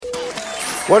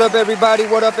What up, everybody?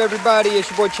 What up, everybody? It's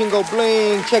your boy Chingo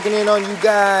Bling checking in on you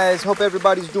guys. Hope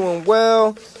everybody's doing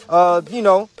well.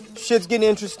 Shit's getting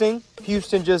interesting.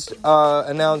 Houston just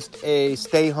announced a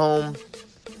stay-home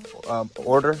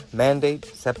order, mandate.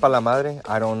 Sepa la madre.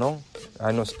 I don't know.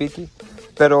 I know speaky.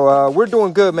 Pero we're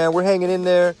doing good, man. We're hanging in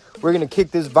there. We're going to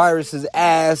kick this virus's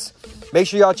ass. Make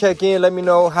sure y'all check in. Let me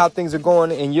know how things are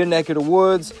going in your neck of the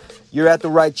woods. You're at the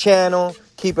right channel.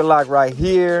 Keep it locked right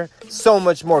here. So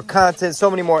much more content, so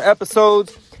many more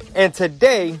episodes. And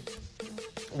today,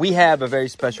 we have a very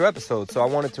special episode. So I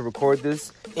wanted to record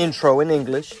this intro in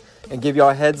English and give y'all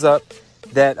a heads up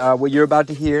that what you're about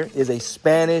to hear is a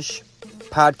Spanish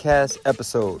podcast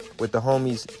episode with the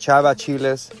homies Chava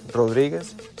Chiles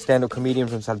Rodriguez, stand-up comedian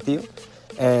from Saltillo,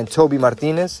 and Toby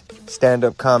Martinez,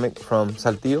 stand-up comic from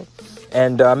Saltillo.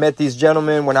 And I met these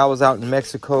gentlemen when I was out in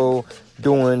Mexico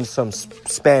doing some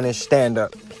Spanish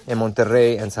stand-up in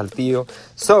Monterrey and Saltillo.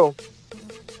 So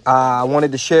I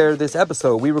wanted to share this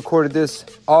episode. We recorded this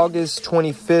August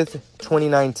 25th,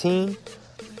 2019,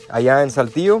 allá en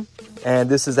Saltillo. And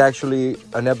this is actually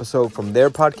an episode from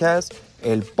their podcast,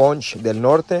 El Punch del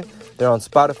Norte. They're on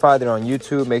Spotify. They're on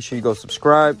YouTube. Make sure you go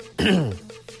subscribe.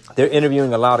 They're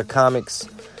interviewing a lot of comics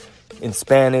in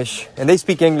Spanish. And they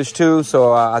speak English too,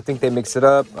 so I think they mix it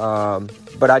up.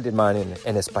 But I did mine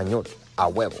in Español, a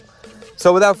huevo.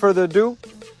 So without further ado,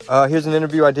 here's an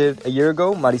interview I did a year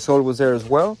ago. Marisol was there as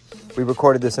well. We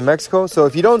recorded this in Mexico. So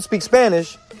if you don't speak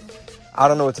Spanish, I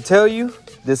don't know what to tell you.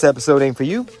 This episode ain't for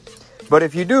you. But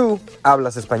if you do,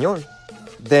 hablas español,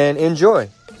 then enjoy.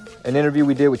 An interview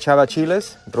we did with Chava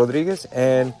Chiles Rodriguez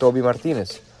and Toby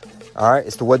Martinez. All right,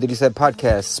 it's the What Did He Say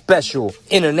podcast special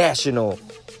international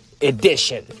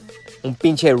edition. Un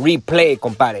pinche replay,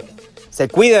 compadre. Se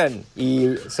cuidan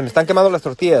y se me están quemando las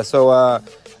tortillas. So, I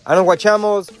know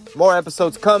guachamos. More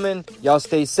episodes coming. Y'all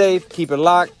stay safe. Keep it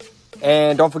locked.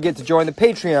 And don't forget to join the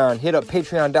Patreon. Hit up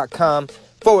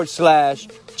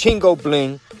patreon.com/Chingo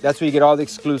Bling. That's where you get all the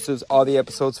exclusives, all the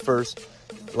episodes first.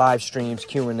 Live streams,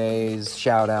 Q&As,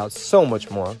 shout-outs, so much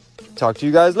more. Talk to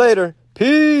you guys later.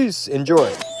 Peace. Enjoy.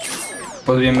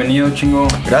 Pues bienvenido, Chingo.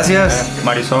 Gracias.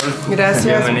 Marisol.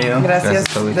 Gracias. Bienvenido. Gracias.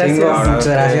 Muchas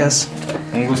gracias.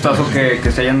 Un gustazo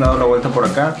que se hayan dado la vuelta por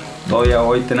acá. Todavía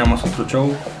hoy tenemos otro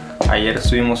show. Ayer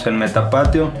estuvimos en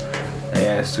Metapatio.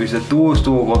 Estuviste tú,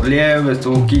 estuvo Godliev,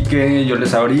 estuvo Quique, yo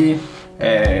les abrí.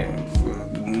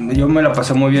 Yo me la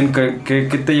pasé muy bien.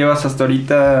 ¿Qué te llevas hasta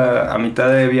ahorita a mitad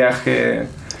de viaje?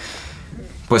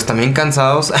 Pues también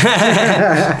cansados.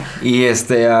 Y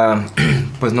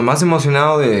pues nomás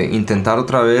emocionado de intentar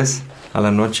otra vez a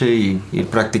la noche y ir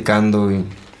practicando y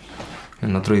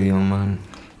en otro idioma.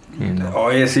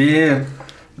 Oye, sí.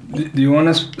 Do you want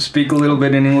to speak a little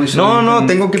bit in English?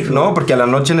 No, porque a la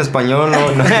noche en español no.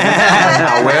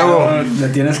 A huevo. Le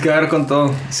tienes que dar con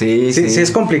todo. Sí.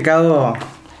 Es complicado.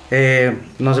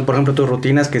 No sé, por ejemplo, tus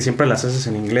rutinas que siempre las haces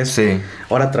en inglés. Sí.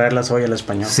 Ahora traerlas hoy al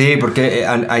español. Sí, porque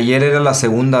ayer era la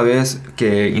segunda vez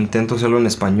que intento hacerlo en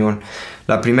español.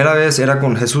 La primera vez era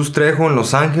con Jesús Trejo en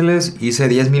Los Ángeles. Hice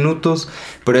 10 minutos,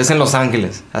 pero es en Los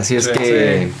Ángeles. Así es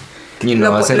que... Sí.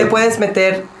 Le puedes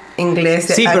meter inglés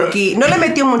sí, aquí. No le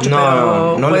metió mucho,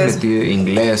 pero... No le metí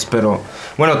inglés, pero...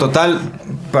 Bueno, total,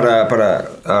 para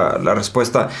la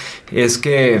respuesta es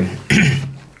que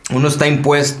uno está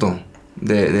impuesto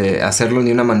de hacerlo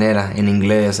de una manera en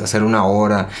inglés, hacer una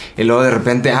hora, y luego de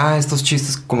repente, estos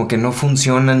chistes como que no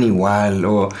funcionan igual,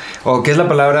 o ¿qué es la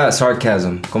palabra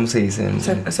sarcasm? ¿Cómo se dice? El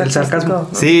sarcasmo.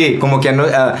 Sí, como que no...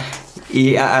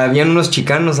 y habían unos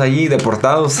chicanos ahí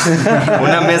deportados,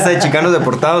 una mesa de chicanos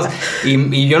deportados,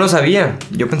 y yo no sabía,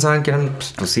 yo pensaba que eran,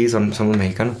 pues sí, somos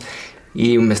mexicanos,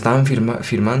 y me estaban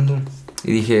firmando.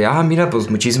 Y dije, mira,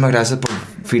 pues muchísimas gracias por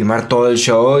firmar todo el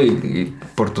show y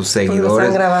por tus seguidores. Me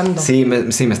están grabando. Sí,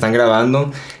 me están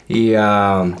grabando. Y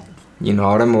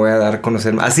ahora me voy a dar a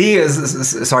conocer. Así es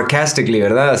sarcastically,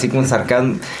 ¿verdad? Así con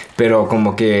sarcasmo. Pero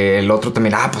como que el otro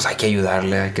también, pues hay que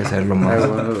ayudarle, hay que hacerlo más.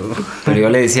 Pero yo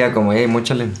le decía como,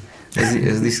 móchale.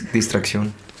 Es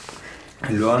distracción.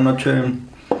 Y luego anoche...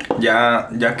 Ya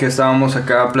que estábamos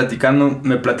acá platicando,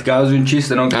 me platicabas de un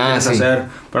chiste, ¿no? ¿Qué quieres hacer?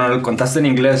 Pero lo contaste en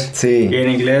inglés. Sí. Y en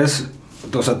inglés,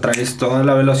 o sea, traes toda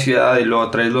la velocidad y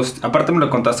luego traes los... Aparte me lo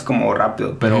contaste como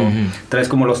rápido, pero traes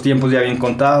como los tiempos ya bien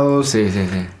contados. Sí.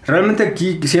 Realmente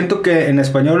aquí siento que en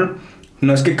español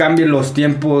no es que cambien los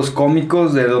tiempos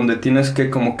cómicos de donde tienes que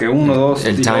como que 1, 2,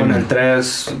 el en timer. el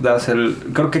 3 das el...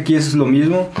 Creo que aquí es lo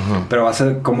mismo, pero va a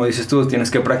ser, como dices tú, tienes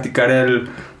que practicar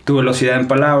tu velocidad en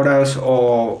palabras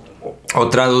o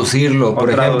traducirlo, por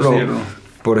traducirlo.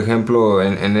 ejemplo,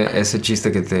 en ese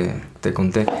chiste que te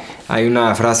conté, hay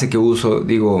una frase que uso,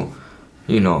 digo,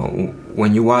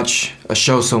 when you watch a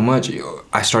show so much,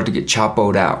 I start to get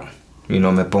chapoed out.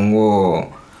 Me pongo...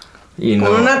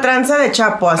 Con una tranza de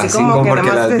Chapo, así como que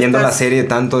porque viendo estás... la serie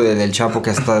tanto del Chapo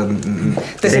que hasta...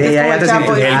 Te sientes como el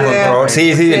Chapo.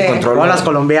 El control. Bolas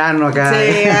colombiano acá.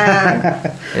 Sí,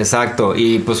 Exacto.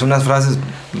 Y pues unas frases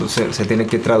se tiene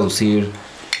que traducir.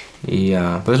 Y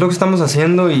pues es lo que estamos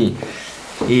haciendo y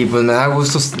pues me da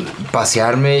gusto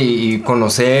pasearme y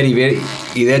conocer y ver.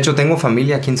 Y de hecho tengo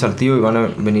familia aquí en Saltillo y van a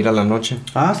venir a la noche.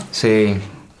 ¿Ah? Sí.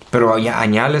 Pero ya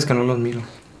añales que no los miro.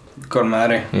 Con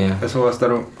madre. Yeah. Eso va a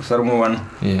estar muy bueno.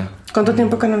 Yeah. ¿Cuánto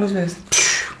tiempo que no los ves?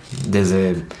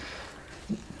 Desde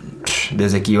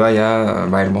que iba ya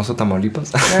a Hermoso,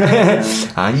 Tamaulipas.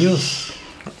 Años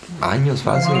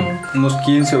fácil. Unos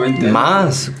 15 o 20 años.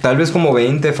 Más, tal vez como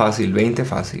 20 fácil.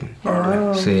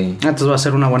 Sí. Entonces va a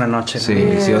ser una buena noche. Sí,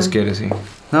 si Dios quiere, sí.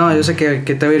 No, yo sé que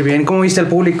te va a ir bien. ¿Cómo viste el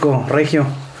público, Regio?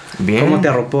 Bien. ¿Cómo te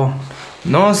arropó?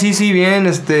 No, sí,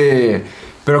 bien,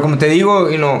 pero como te digo,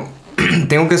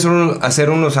 tengo que hacer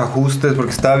unos ajustes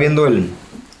porque estaba viendo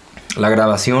la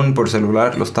grabación por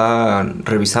celular, lo estaba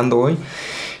revisando hoy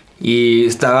y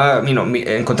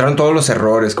encontraron todos los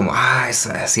errores, como,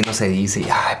 así no se dice, y,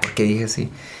 ¿por qué dije así?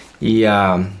 Y,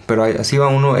 pero así va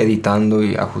uno editando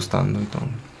y ajustando y todo.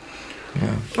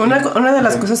 Yeah. Una de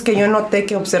las cosas que yo noté,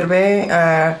 que observé,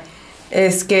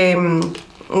 es que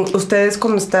ustedes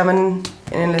cuando estaban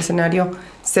en el escenario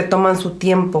se toman su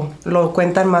tiempo, lo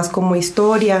cuentan más como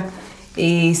historia.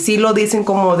 Y sí lo dicen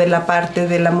como de la parte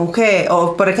de la mujer.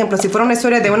 O, por ejemplo, si fuera una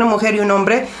historia de una mujer y un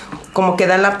hombre, como que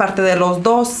dan la parte de los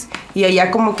dos. Y allá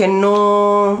como que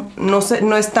no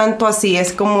es tanto así.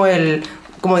 Es como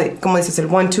como dices, el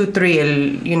 1, 2, 3,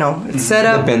 el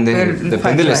setup. Depende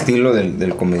del estilo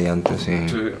del comediante, sí.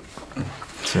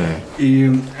 Sí. Y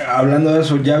hablando de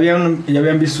eso, ¿ya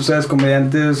habían visto ustedes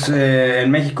comediantes en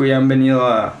México? ¿Ya han venido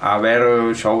a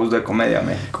ver shows de comedia a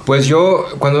México? Pues yo,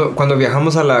 cuando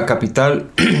viajamos a la capital,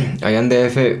 allá en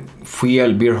DF, fui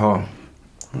al Beer Hall.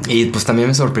 Y pues también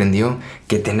me sorprendió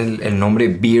que tiene el nombre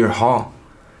Beer Hall.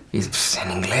 Y pues,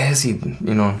 en inglés, y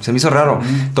se me hizo raro.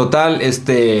 Total,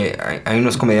 hay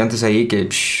unos comediantes ahí que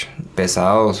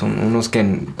pesados, son unos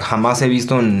que jamás he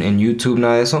visto en YouTube,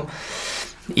 nada de eso.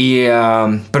 Y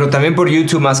pero también por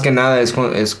YouTube más que nada es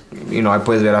ahí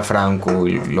puedes ver a Franco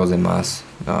y los demás,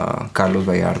 Carlos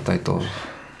Vallarta y todo.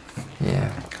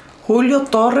 Yeah. Julio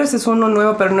Torres es uno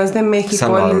nuevo, pero no es de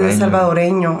México, él es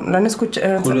salvadoreño. ¿Lo han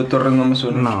escuchado? Julio Torres no me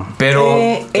suena. No. Pero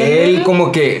él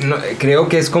como que creo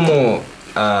que es como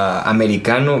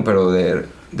americano, pero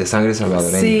de sangre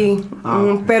salvadoreña. Sí,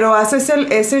 pero hace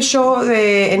ese show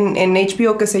en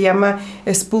HBO que se llama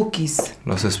Spookies.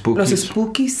 Los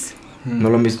Spookies.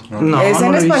 ¿No lo han visto? No, ¿Es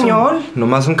en español?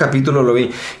 Nomás un capítulo lo vi.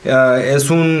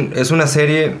 Es una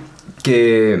serie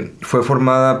que fue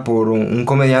formada por un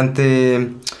comediante,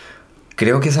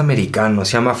 creo que es americano,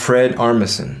 se llama Fred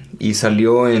Armisen, y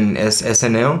salió en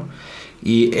SNL.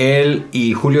 Y él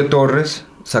y Julio Torres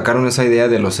sacaron esa idea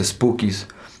de los Spookies.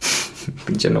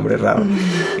 Pinche nombre raro.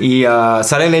 Y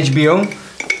sale en HBO.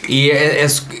 Y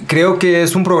creo que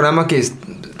es un programa que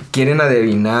quieren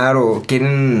adivinar o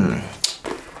quieren...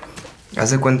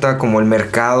 Hace cuenta como el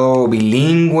mercado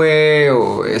bilingüe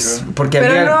o es... Porque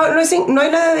pero no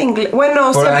hay nada de inglés.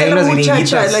 Bueno, hay unas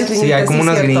muchachas, gringuitas. Sí, hay como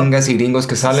unas gringas y gringos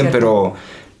que salen, pero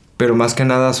más que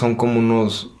nada son como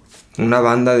una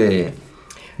banda de...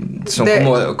 Son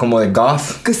como de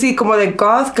goth. Sí, como de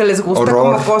goth, que les gusta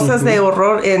horror. Como cosas de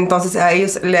horror. Entonces a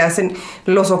ellos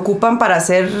los ocupan para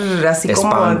hacer así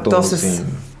espantos, como... Entonces... Sí.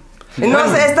 No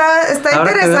sé, está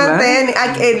interesante.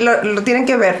 Lo tienen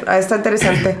que ver, está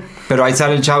interesante. Pero ahí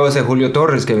sale el chavo ese Julio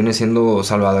Torres, que viene siendo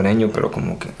salvadoreño, pero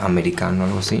como que americano,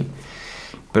 algo así.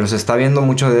 Pero se está viendo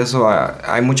mucho de eso.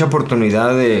 Hay mucha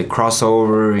oportunidad de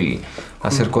crossover y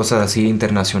hacer cosas así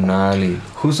internacional. Y...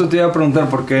 Justo te iba a preguntar,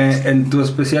 porque en tu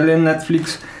especial en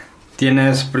Netflix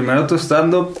tienes primero tu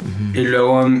stand-up y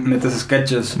luego metes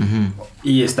sketches.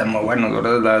 Y están muy buenos,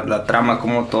 ¿verdad? La trama,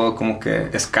 como todo como que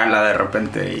escala de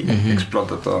repente y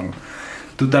explota todo, ¿no?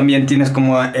 Tú también tienes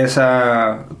como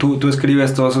esa... Tú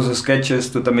escribes todos esos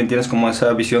sketches, tú también tienes como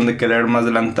esa visión de querer más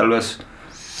adelante tal vez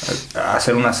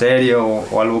hacer una serie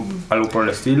o algo por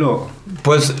el estilo.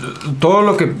 Pues todo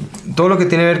lo que tiene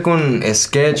que ver con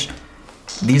sketch,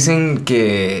 dicen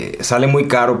que sale muy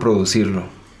caro producirlo.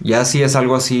 Ya si es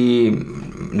algo así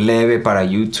leve para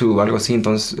YouTube, algo así,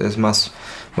 entonces es más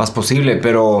posible,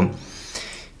 pero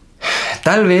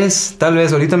tal vez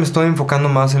ahorita me estoy enfocando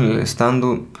más en el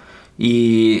stand-up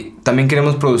y también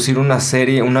queremos producir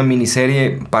una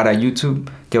miniserie para YouTube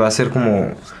que va a ser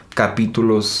como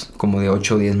capítulos como de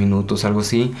 8 o 10 minutos, algo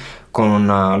así, con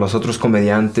los otros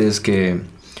comediantes que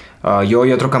Yo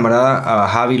y otro camarada,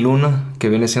 Javi Luna, que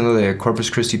viene siendo de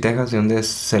Corpus Christi, Texas, de donde es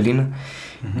Selena.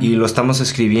 Y lo estamos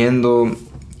escribiendo.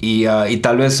 Y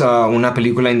tal vez una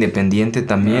película independiente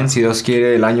también, si Dios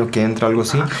quiere, el año que entra, algo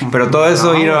así. Pero todo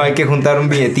eso, hay que juntar un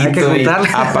billetito y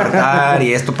apartar,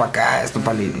 y esto para acá, esto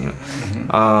para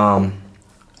allá.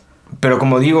 Pero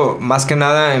como digo, más que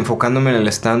nada enfocándome en el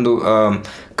stand-up.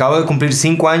 Acabo de cumplir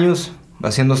 5 años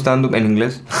haciendo stand-up en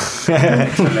inglés.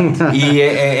 Y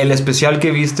el especial que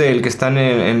viste, el que está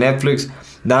en Netflix,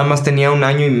 nada más tenía 1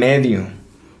 año y medio.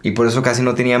 Y por eso casi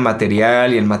no tenía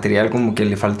material, y el material como que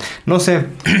le falta... No sé.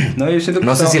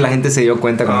 No sé si la gente se dio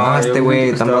cuenta como, este güey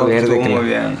está más verde que... Muy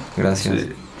bien. Gracias. Sí.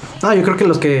 No, yo creo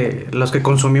que los que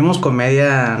consumimos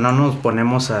comedia no nos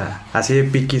ponemos así de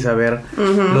piquis a ver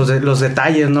los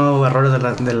detalles, ¿no? Errores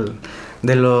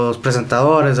de los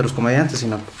presentadores, de los comediantes,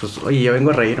 sino pues, oye, yo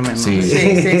vengo a reírme, ¿no? Sí.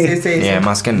 Y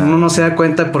más que nada. Uno no se da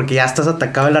cuenta porque ya estás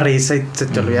atacado de la risa y se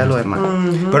te olvida lo demás.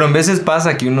 Pero en veces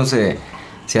pasa que uno se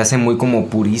hace muy como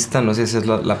purista, no sé si es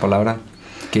la palabra.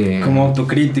 Que... Como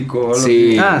autocrítico.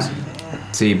 Sí. Sí.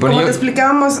 Sí, como te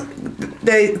explicábamos,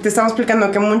 te estamos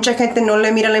explicando que mucha gente no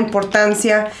le mira la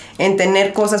importancia en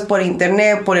tener cosas por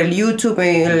internet, por el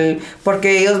YouTube,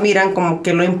 porque ellos miran como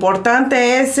que lo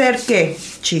importante es ser, ¿qué?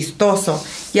 Chistoso.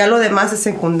 Ya lo demás es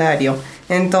secundario.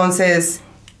 Entonces,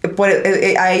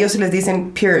 a ellos les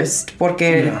dicen purist,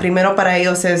 porque primero para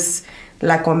ellos es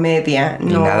la comedia,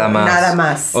 no nada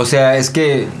más. O sea, es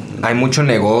que hay mucho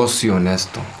negocio en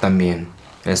esto también.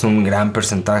 Es un gran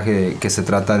porcentaje que se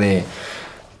trata de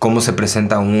cómo se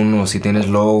presenta uno, si tienes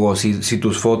logos, si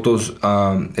tus fotos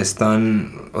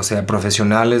están, o sea,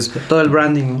 profesionales. Todo el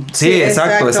branding, ¿no? Sí,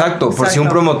 exacto. Por si un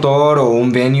promotor o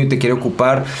un venue te quiere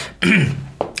ocupar,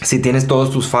 si tienes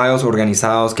todos tus files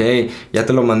organizados, que hey, ya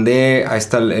te lo mandé, ahí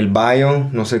está el bio,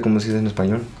 no sé cómo se dice en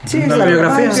español. Sí, la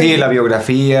biografía. Sí, la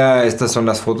biografía, estas son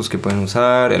las fotos que pueden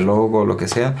usar, el logo, lo que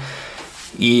sea.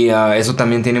 Y eso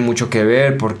también tiene mucho que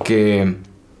ver porque...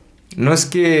 No es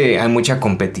que hay mucha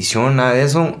competición, nada de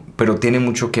eso, pero tiene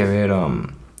mucho que ver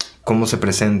cómo se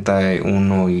presenta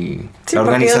uno y la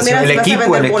organización, el equipo, si vas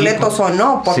a vender boletos o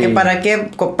no, porque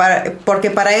porque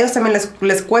para ellos también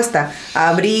les cuesta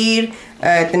abrir,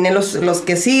 tener los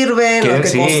que sirven,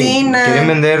 los que cocinan. Quieren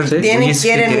vender,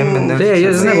 quieren vender. Sí,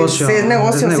 es negocio. Sí, es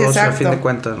negocio, a exacto. fin de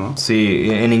cuentas, ¿no? Sí,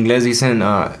 en inglés dicen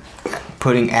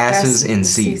putting asses in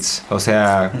seats. O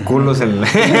sea, culos en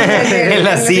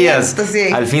las sillas.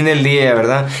 Sí. Al fin del día,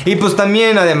 ¿verdad? Y pues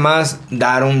también, además,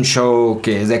 dar un show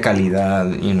que es de calidad,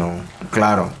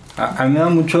 claro. A mí me da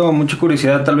mucha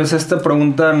curiosidad. Tal vez esta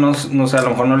pregunta, no sé, a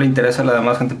lo mejor no le interesa a la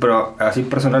demás gente, pero así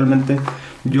personalmente,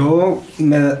 yo,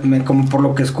 como por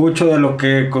lo que escucho de lo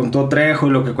que contó Trejo y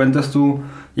lo que cuentas tú,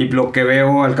 y lo que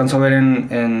veo, alcanzo a ver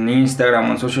en Instagram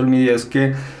o en social media, es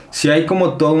que si hay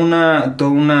como toda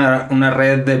una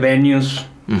red de venues,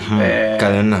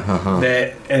 cadena,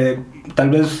 tal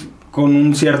vez con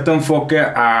un cierto enfoque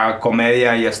a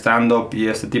comedia y a stand-up y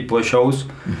este tipo de shows,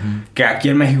 que aquí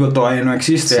en México todavía no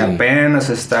existe, apenas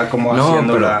está como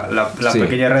haciendo la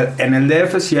pequeña red. En el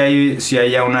DF sí hay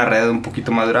ya una red un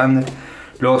poquito más grande.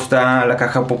 Luego está la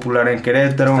Caja Popular en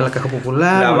Querétaro. Está la Caja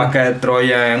Popular. La Vaca de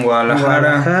Troya en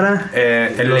Guadalajara.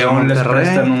 El León les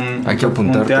prestan un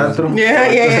teatro.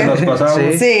 Se los pasamos.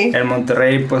 Sí. En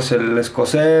Monterrey, pues el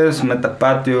Escocés,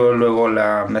 Metapatio, luego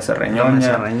la Mesa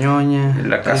Reñoña.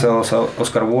 La Casa de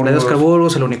Oscar Burgos. La de Oscar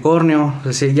Burgos, el Unicornio.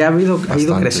 Es decir, ya ha ido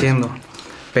creciendo.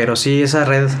 Pero sí, esa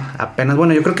red apenas...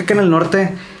 Bueno, yo creo que acá en el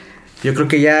norte, yo creo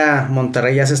que ya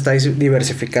Monterrey ya se está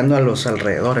diversificando a los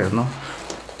alrededores, ¿no?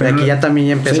 Pero aquí ya también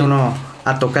empieza uno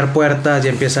a tocar puertas,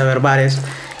 ya empieza a haber bares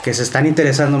que se están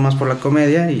interesando más por la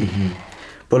comedia y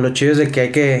pues lo chido es de que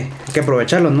hay que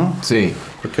aprovecharlos, ¿no? Sí.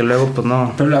 Porque luego pues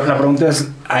no... Pero la pregunta es,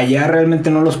 ¿allá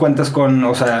realmente no los cuentas con,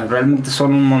 o sea, realmente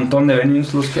son un montón de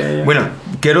venues los que hay? Bueno,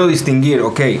 quiero distinguir,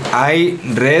 hay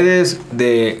redes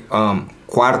de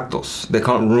cuartos, de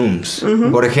rooms.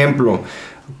 Por ejemplo...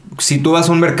 Si tú vas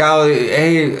a un mercado,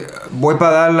 voy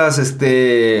para Dallas,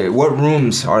 what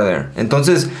rooms are there?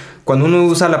 Entonces, cuando uno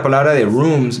usa la palabra de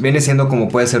rooms, viene siendo como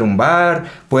puede ser un bar,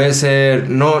 puede ser,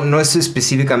 no es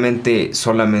específicamente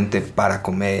solamente para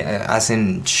comedia,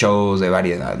 hacen shows de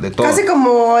variedad, de todo. Casi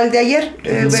como el de ayer,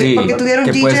 porque tuvieron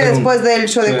DJ después del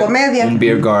show de comedia. Un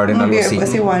beer garden, algo así.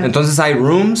 Pues igual. Entonces hay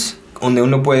rooms donde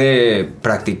uno puede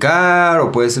practicar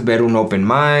o puedes ver un open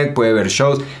mic, puede ver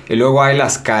shows, y luego hay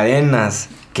las cadenas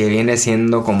que viene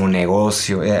siendo como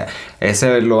negocio.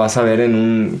 Ese lo vas a ver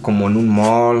como en un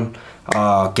mall,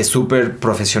 que es súper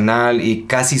profesional y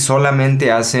casi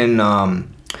solamente hacen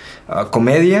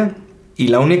comedia. Y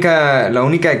la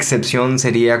única excepción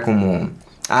sería como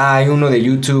hay uno de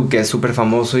YouTube que es súper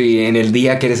famoso y en el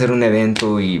día quiere hacer un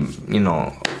evento y,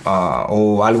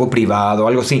 o algo privado,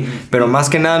 algo así. Pero más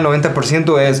que nada,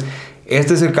 90% es,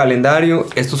 este es el calendario,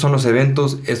 estos son los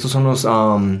eventos, estos son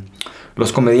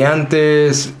los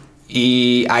comediantes,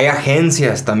 y hay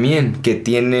agencias también que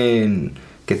tienen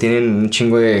un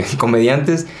chingo de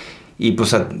comediantes. Y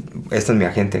pues esta es mi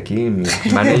agente aquí, mi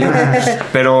manager.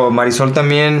 Pero Marisol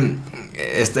también,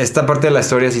 esta parte de la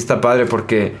historia sí está padre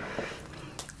porque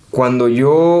cuando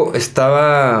yo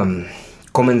estaba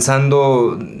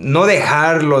comenzando, no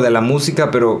dejar lo de la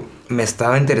música, pero me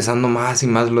estaba interesando más y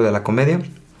más lo de la comedia.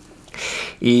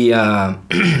 Y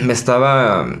me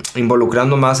estaba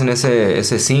involucrando más en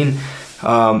ese scene.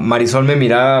 Marisol me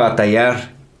miraba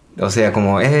batallar. O sea,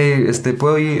 como, hey,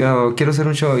 puedo ir, quiero hacer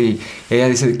un show. Y ella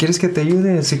dice, ¿quieres que te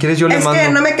ayude? Si quieres yo le mando. Es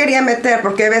que no me quería meter,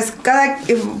 porque ves,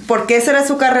 porque esa era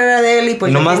su carrera de él. Y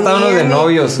pues y nomás estábamos de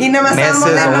novios. Y nomás estábamos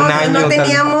de novios. Un año, no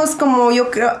teníamos como,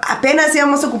 yo creo, apenas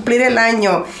íbamos a cumplir el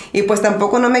año. Y pues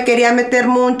tampoco no me quería meter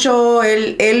mucho.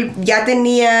 Él ya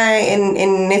tenía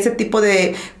en ese tipo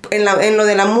de... En lo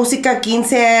de la música,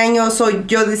 15 años,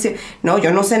 yo decía, no,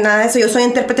 yo no sé nada de eso, yo soy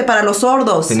intérprete para los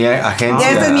sordos. Tenía agencia.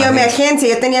 Esta es mi agencia,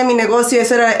 yo tenía mi negocio,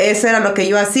 eso era lo que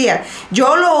yo hacía.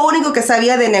 Yo lo único que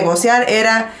sabía de negociar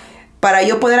era, para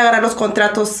yo poder agarrar los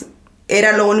contratos,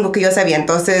 era lo único que yo sabía.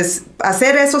 Entonces,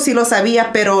 hacer eso sí lo sabía,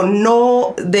 pero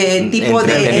no de tipo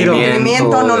de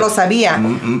entretenimiento no lo sabía.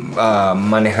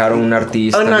 Manejar a un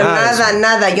artista. No,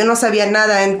 nada. Yo no sabía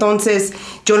nada. Entonces,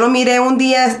 yo lo miré un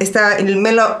día,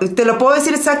 te lo puedo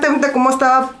decir exactamente cómo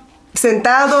estaba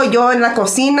sentado yo en la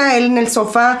cocina, él en el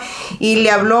sofá, y él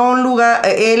habló a un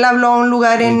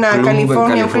lugar en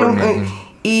California.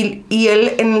 Y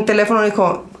él en el teléfono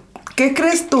dijo, ¿qué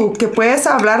crees tú? ¿Que puedes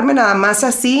hablarme nada más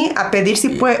así? A pedir si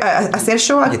puedes hacer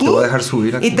show aquí. Y te voy a dejar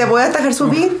subir aquí. Y te voy a dejar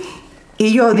subir.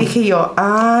 Y yo dije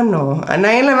no, a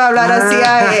nadie le va a hablar así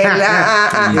a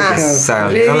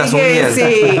él. Le dije,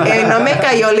 sí, no me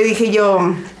cayó. Le dije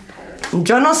yo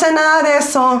no sé nada de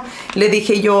eso. Le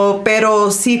dije yo, pero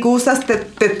si gustas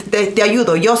te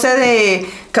ayudo. Yo sé de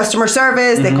customer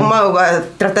service, de cómo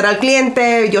tratar al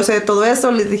cliente, yo sé de todo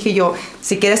eso. Le dije yo,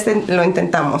 si quieres lo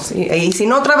intentamos. Y si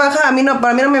no trabaja, para mí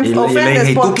no me ofendes. Y le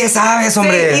dije, ¿tú qué sabes,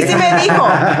 hombre? Sí, y sí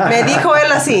me dijo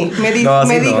él así. Me dijo,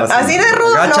 así de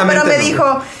rudo, no, pero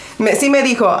me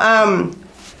dijo,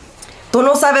 tú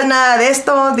no sabes nada de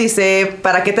esto, dice,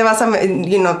 ¿para qué te vas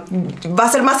va a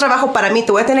ser más trabajo para mí,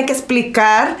 te voy a tener que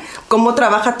explicar cómo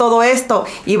trabaja todo esto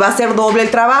y va a ser doble el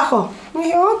trabajo.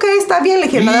 Y yo, ok, está bien, le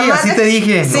dije, nada más. Así te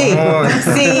dije. Sí, no.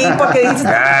 Sí, porque dice,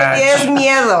 tienes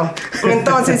miedo.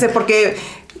 Entonces dice, porque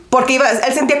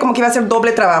él sentía como que iba a ser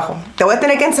doble trabajo. Te voy a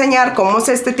tener que enseñar cómo es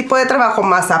este tipo de trabajo,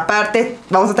 más aparte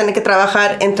vamos a tener que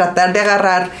trabajar en tratar de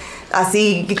agarrar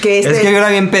así que Es que yo era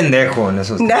bien pendejo en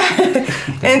esos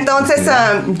Entonces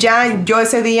ya yo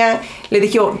ese día le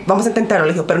dije, vamos a intentarlo,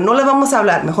 le dije, pero no le vamos a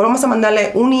hablar, mejor vamos a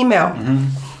mandarle un email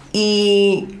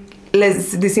y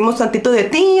les decimos tantito de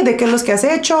ti, de qué es lo que has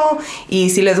hecho, y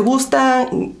si les gusta,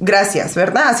 gracias,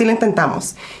 ¿verdad? Así lo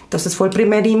intentamos. Entonces fue el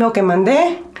primer email que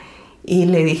mandé y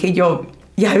le dije yo,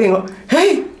 ya vengo,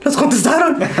 ¡hey! ¡Nos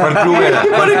contestaron! ¿Cuál club era?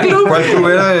 ¿Cuál club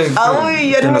era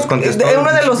que nos contestó?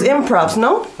 Uno de los improvs,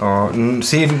 ¿no?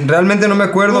 Sí, realmente no me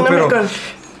acuerdo,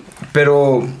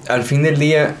 pero al fin del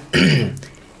día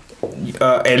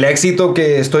el éxito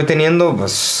que estoy teniendo,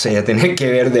 pues ella tiene que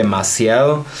ver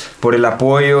demasiado por el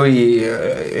apoyo y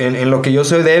en lo que yo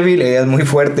soy débil, ella es muy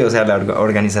fuerte, o sea, la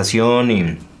organización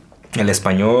y el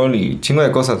español y chingo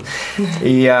de cosas.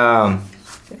 Y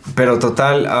pero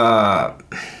total,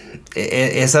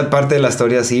 esa parte de la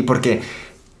historia sí, porque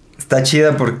está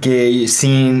chida, porque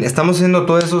estamos haciendo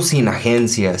todo eso sin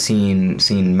agencia, sin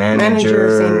manager,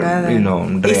 sin nada.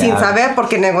 Real. Y sin saber,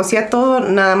 porque negocié todo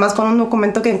nada más con un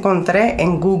documento que encontré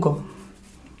en Google.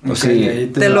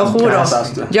 Okay, te lo juro.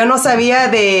 Yo no sabía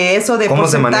de eso, de ¿Cómo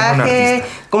porcentaje,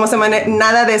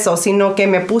 nada de eso, sino que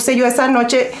me puse yo esa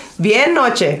noche,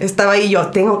 estaba ahí yo,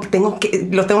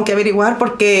 lo tengo que averiguar,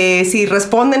 porque si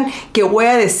responden, ¿qué voy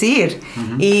a decir?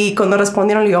 Y cuando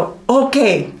respondieron, le digo, ok,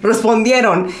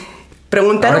 respondieron.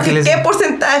 Preguntaron qué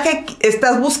porcentaje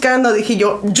estás buscando. Dije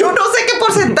yo no sé qué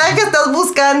porcentaje estás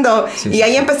buscando. Y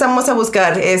ahí empezamos a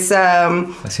buscar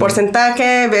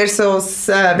porcentaje versus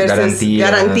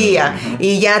garantía.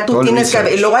 Y ya tú tienes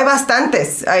que... Luego hay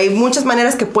bastantes. Hay muchas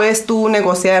maneras que puedes tú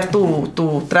negociar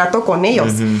tu trato con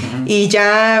ellos. Y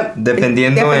ya...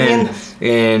 Dependiendo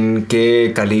en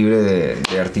qué calibre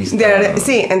de artista.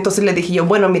 Sí, entonces le dije yo,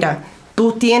 bueno, mira...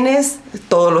 Tú tienes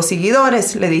todos los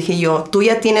seguidores, le dije yo. Tú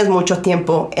ya tienes mucho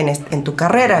tiempo en tu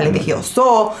carrera, le dije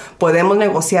yo. Podemos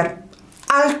negociar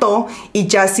alto y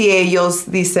ya si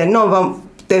ellos dicen, no, vamos,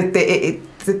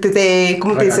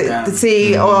 ¿cómo te dice?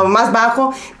 Sí, o más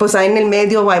bajo, pues ahí en el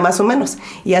medio hay más o menos.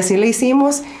 Y así le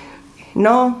hicimos.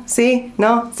 No, sí,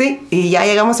 y ya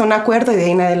llegamos a un acuerdo y de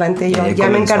ahí en adelante yo ya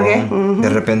me encargué. De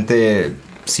repente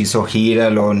se hizo gira,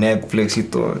 luego Netflix y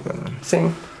todo. Sí.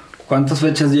 ¿Cuántas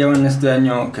fechas llevan este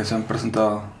año que se han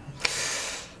presentado?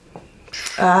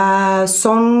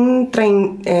 Son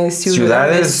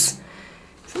ciudades.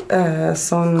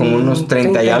 Son como unos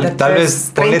 30 y algo, tal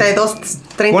vez 32,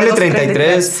 ponle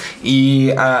 33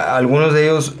 y algunos de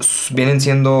ellos vienen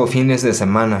siendo fines de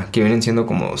semana, que vienen siendo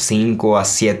como 5 a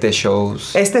 7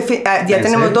 shows. Ya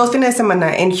tenemos 2 fines de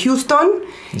semana en Houston.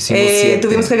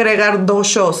 Tuvimos que agregar 2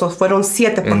 shows, fueron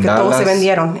 7 porque todos se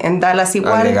vendieron. En Dallas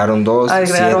igual. Agregaron 2.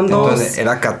 Entonces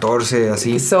era 14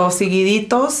 así.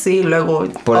 Seguiditos y luego.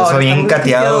 Por eso bien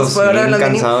cateados, bien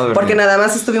cansados. Porque nada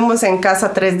más estuvimos en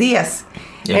casa 3 días.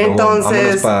 Y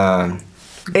entonces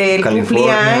él California.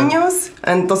 cumplía años,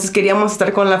 entonces queríamos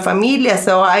estar con la familia,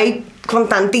 ahí con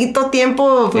tantito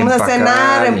tiempo fuimos a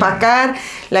cenar, empacar,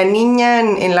 la niña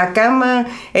en la cama,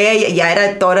 ella ya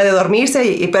era hora de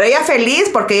dormirse, pero ella feliz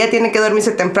porque ella tiene que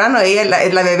dormirse temprano, ella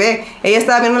es la bebé, ella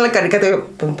estaba viendo la caricatura y yo,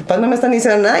 pues papá no me están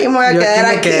diciendo nada, yo me voy a quedar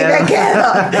aquí, me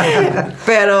quedo.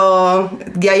 Pero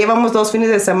ya llevamos 2 fines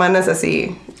de semana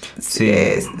así, sí.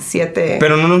 7.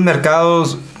 Pero en unos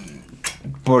mercados,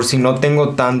 por si no tengo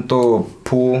tanto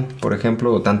pool, por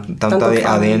ejemplo, o tanta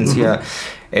adencia,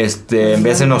 en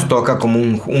veces nos toca como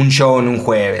un show en un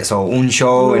jueves o un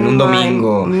show en un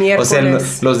domingo. Miércoles. O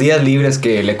sea, los días libres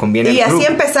que le conviene al Y club. así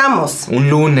empezamos.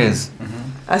 Un lunes.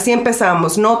 Así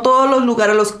empezamos. No todos los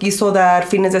lugares los quiso dar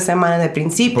fines de semana de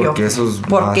principio.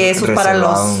 Porque eso es para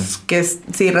los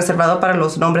reservado para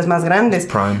los nombres más grandes.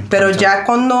 Prime, pero ya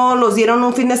cuando los dieron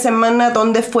un fin de semana,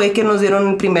 ¿dónde fue que nos dieron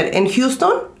el primer? ¿En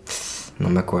Houston? No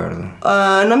me acuerdo.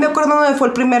 No me acuerdo dónde fue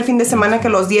el primer fin de semana que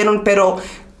los dieron, pero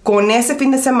con ese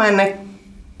fin de semana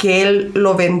que él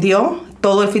lo vendió,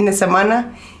 todo el fin de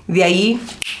semana, de ahí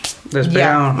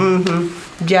despegaron.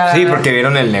 Ya. Sí, porque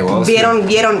vieron el negocio.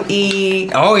 Vieron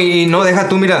y... Oh, y no, deja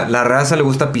tú, mira, la raza le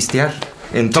gusta pistear.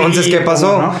 Entonces, sí, ¿qué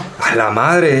pasó? ¿no? A la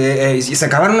madre, se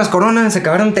acabaron las Coronas, se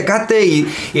acabaron Tecate y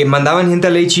mandaban gente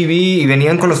al H-E-B y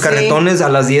venían con los carretones a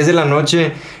las 10 de la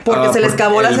noche. Porque se les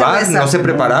acabó la bar, cerveza. no se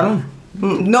prepararon.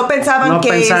 No pensaban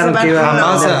que iban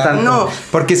Jamás, a tanto. No.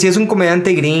 Porque si es un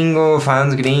comediante gringo,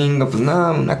 fans gringo, pues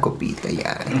no, una copita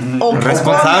ya. O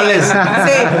responsables. Sí.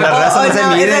 La raza no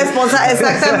se mide.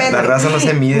 Exactamente. La raza no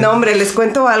se mide. No, hombre, les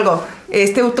cuento algo.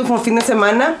 Este último fin de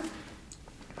semana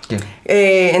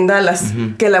en Dallas,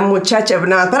 que la muchacha,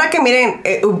 nada más para que miren,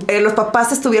 los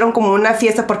papás estuvieron como una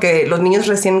fiesta porque los niños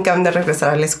recién acaban de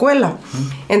regresar a la escuela.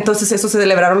 Entonces eso se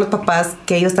celebraron los papás,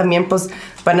 que ellos también pues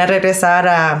van a regresar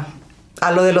a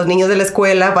lo de los niños de la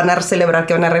escuela, van a celebrar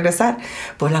que van a regresar.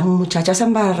 Pues la muchacha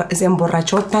se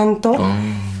emborrachó tanto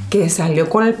que salió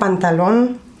con el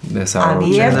pantalón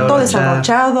abierto,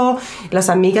 desabrochado. Las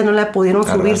amigas no la pudieron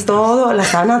subir todo, la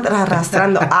estaban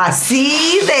arrastrando.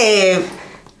 Así de...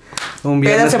 Un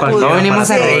viernes no venimos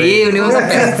a reír, venimos a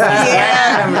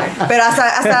pensar. Pero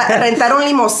hasta rentaron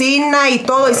limusina y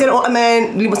todo. Hicieron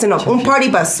un party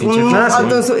bus.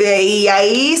 Y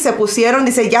ahí se pusieron,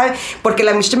 dice, ya, porque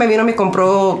la muchacha me vino y me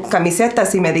compró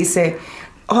camisetas y me dice,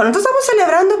 nosotros estamos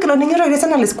celebrando que los niños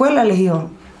regresan a la escuela. Le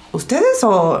digo, ¿ustedes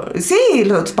o...? Sí,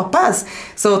 los papás.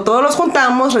 Todos los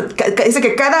juntamos. Dice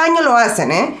que cada año lo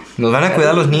hacen, ¿eh? Nos van a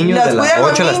cuidar los niños de las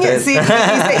 8 a las 3. Sí,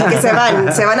 dice que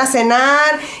se van a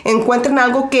cenar, encuentran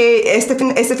algo que este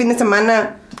fin de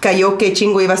semana cayó que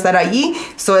Chingo iba a estar allí.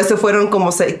 Eso fueron como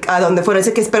a donde fueron.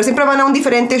 Dice que, pero siempre van a un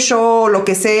diferente show o lo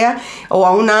que sea, o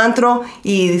a un antro.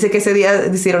 Y dice que ese día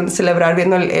decidieron celebrar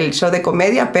viendo el show de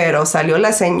comedia, pero salió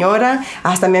la señora,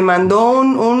 hasta me mandó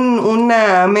un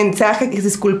mensaje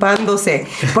disculpándose.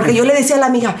 Porque yo le decía a la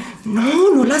amiga,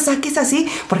 no la saques así,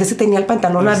 porque se tenía el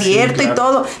pantalón abierto, claro. Y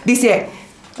todo. Dice,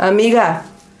 amiga,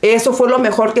 eso fue lo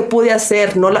mejor que pude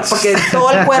hacer, porque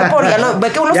todo el cuerpo ya ve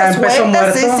que uno ya se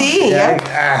suelta, sí,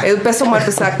 ya el peso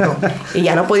muerto, exacto. Y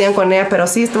ya no podían con ella, pero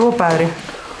sí estuvo padre.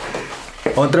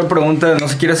 Otra pregunta, ¿no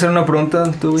se quiere hacer una pregunta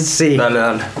tú? Sí.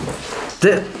 Dale.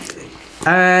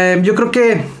 Yo creo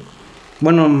que,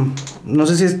 bueno, no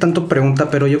sé si es tanto pregunta,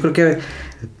 pero yo creo que,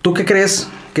 ¿tú qué crees?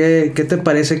 ¿Qué te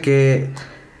parece que,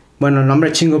 bueno, el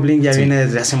nombre Chingo Bling ya viene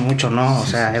desde hace mucho, ¿no? O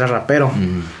sea, era rapero.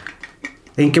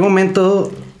 ¿En qué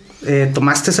momento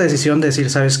tomaste esa decisión de decir,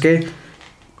 ¿sabes qué?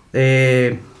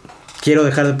 Quiero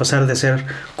dejar de pasar de ser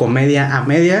comedia a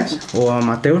medias o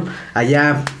amateur,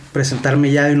 allá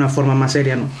presentarme ya de una forma más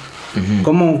seria, ¿no?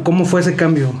 ¿Cómo fue ese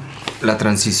cambio? La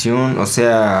transición, o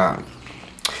sea,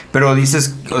 Pero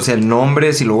dices, o sea, el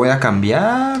nombre, si lo voy a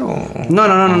cambiar o...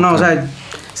 No, o sea,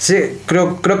 sí,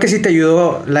 creo que sí te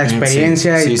ayudó la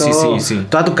experiencia y todo,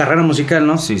 toda tu carrera musical,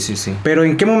 ¿no? Sí. Pero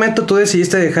 ¿en qué momento tú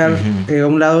decidiste dejar a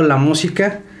un lado la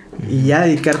música y ya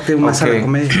dedicarte más a la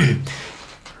comedia?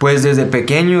 Pues desde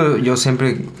pequeño yo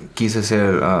siempre quise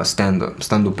ser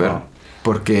stand-upero.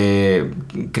 Porque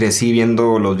crecí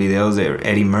viendo los videos de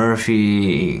Eddie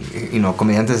Murphy y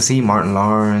comediantes así, Martin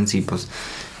Lawrence y pues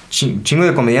chingo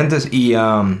de comediantes y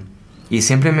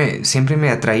siempre me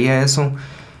atraía eso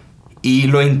y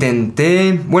lo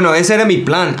intenté. Bueno, ese era mi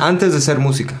plan antes de hacer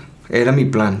música, era mi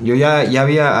plan. Yo ya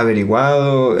había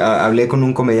averiguado, hablé con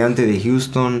un comediante de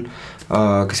Houston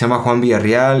que se llama Juan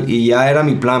Villarreal y ya era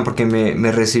mi plan porque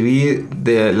me recibí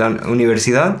de la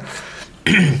universidad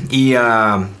y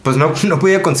pues no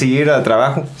podía conseguir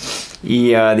trabajo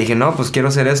y dije no, pues quiero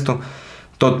hacer esto.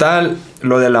 Total,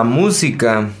 lo de la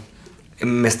música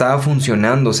me estaba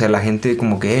funcionando, o sea, la gente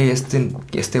como que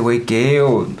este güey qué,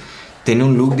 o tiene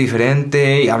un look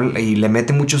diferente y le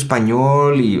mete mucho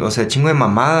español y, o sea, chingo de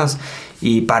mamadas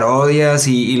y parodias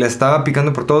y la estaba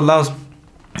picando por todos lados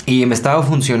y me estaba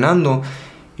funcionando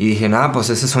y dije, nada, pues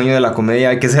ese sueño de la comedia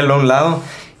hay que hacerlo a un lado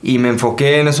y me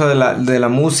enfoqué en eso de la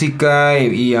música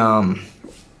y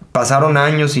pasaron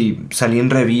años y salí en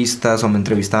revistas o me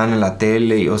entrevistaban en la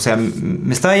tele y, o sea,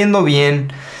 me estaba yendo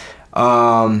bien,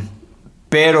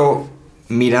 pero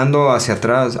mirando hacia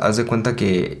atrás, haz de cuenta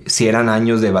que sí eran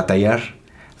años de batallar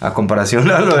a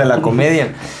comparación a lo de la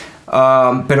comedia.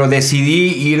 Pero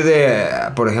decidí ir de,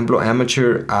 por ejemplo,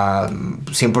 amateur a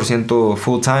 100%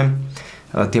 full time,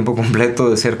 a tiempo completo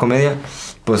de ser comedia.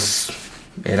 Pues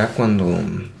era cuando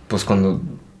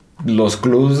los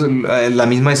clubs, la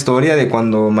misma historia de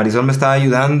cuando Marisol me estaba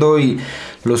ayudando y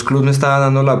los clubs me estaban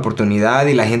dando la oportunidad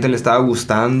y la gente le estaba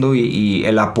gustando y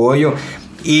el apoyo.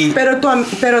 Pero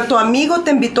tu amigo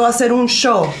te invitó a hacer un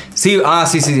show. Sí,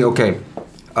 ok.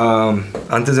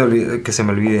 Antes de que se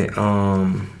me olvide,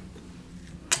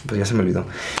 pues ya se me olvidó.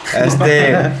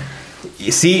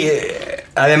 Sí,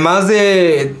 además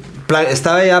de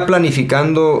estaba ya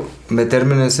planificando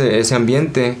meterme en ese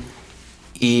ambiente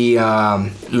y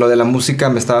lo de la música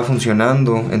me estaba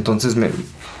funcionando, entonces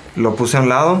lo puse a un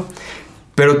lado.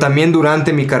 Pero también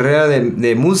durante mi carrera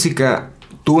de música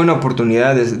tuve una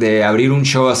oportunidad de abrir un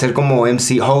show, hacer como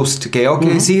MC host, que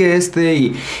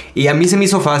sigue y a mí se me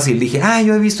hizo fácil. Dije,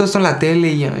 yo he visto esto en la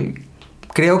tele y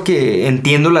creo que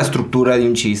entiendo la estructura de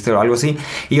un chiste o algo así.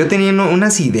 Y yo tenía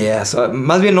unas ideas,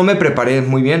 más bien no me preparé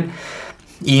muy bien.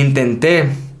 Y intenté,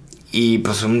 y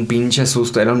pues un pinche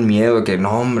susto, era un miedo que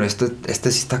no, hombre,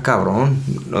 este sí está cabrón.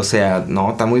 O sea, no,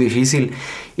 está muy difícil.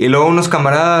 Y luego unos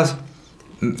camaradas...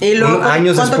 Y luego,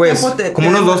 años después, como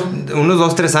unos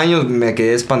 2-3 años, me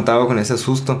quedé espantado con ese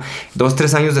susto.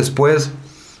 2-3 años después,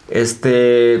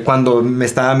 cuando me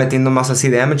estaba metiendo más así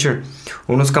de amateur,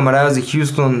 unos camaradas de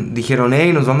Houston dijeron,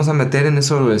 hey, nos vamos a meter en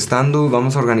eso del stand-up,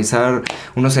 vamos a organizar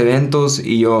unos eventos.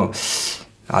 Y yo,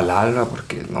 al alba,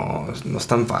 porque no es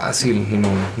tan fácil,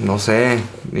 y no sé,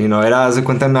 y no era, haz de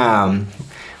cuenta,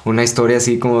 una historia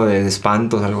así como de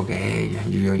espantos, algo que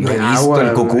yo he visto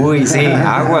el cucuy, sí,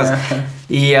 aguas.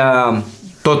 Y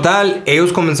total,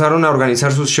 ellos comenzaron a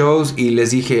organizar sus shows y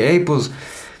les dije, hey,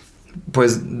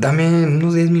 pues dame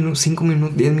unos 10 minutos, 5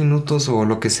 minutos, 10 minutos o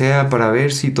lo que sea para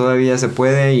ver si todavía se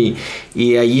puede.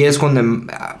 Y ahí es cuando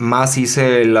más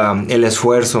hice el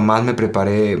esfuerzo, más me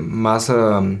preparé, más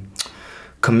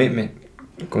commitment,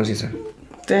 ¿cómo se dice?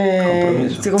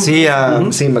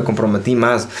 Sí, me comprometí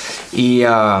más y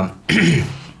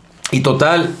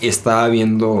total estaba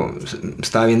viendo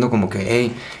como que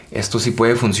hey, esto sí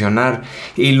puede funcionar.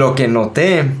 Y lo que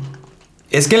noté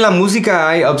es que en la música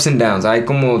hay ups and downs, hay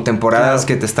como temporadas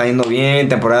que te está yendo bien,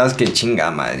 temporadas que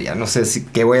chinga madre, ya no sé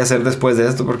qué voy a hacer después de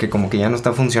esto porque como que ya no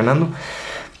está funcionando.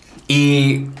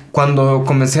 Y cuando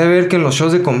comencé a ver que en los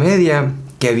shows de comedia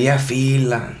que había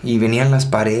fila y venían las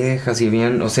parejas y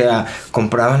o sea,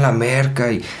 compraban la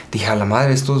merca y dije, a la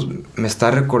madre, esto me está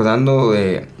recordando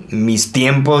de mis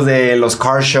tiempos de los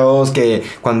car shows, que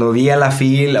cuando vi a la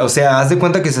fila, o sea, haz de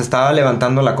cuenta que se estaba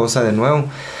levantando la cosa de nuevo.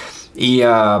 Y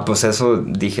pues eso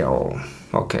dije,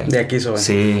 ok. De aquí soy.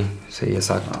 Sí,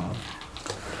 exacto.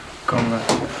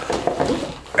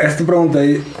 Esta pregunta,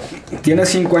 tienes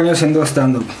 5 años siendo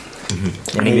stand-up.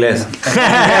 En inglés.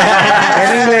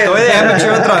 En inglés. Estoy de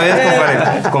amateur otra vez,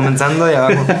 compadre. Comenzando de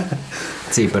abajo.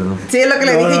 Sí, perdón. Sí, es lo que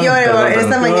le dije yo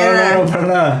esta mañana. No, para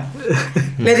nada.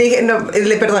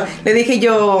 Le dije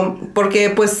yo,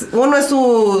 porque pues uno es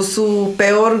su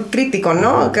peor crítico,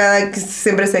 ¿no?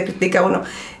 Siempre se critica a uno.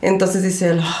 Entonces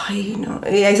dice, ay, no.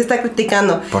 Y ahí se está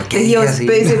criticando. ¿Por qué dije así?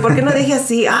 Dice, ¿por qué no dije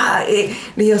así?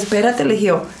 Le dije, espérate, le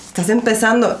dije, estás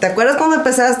empezando. ¿Te acuerdas cuando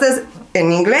empezaste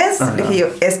en inglés? Ajá. Dije yo,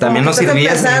 es También como no que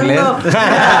estás servías en empezando.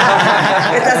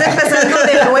 Estás empezando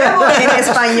de nuevo en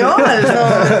español. ¿No?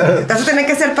 Vas a tener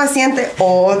que ser paciente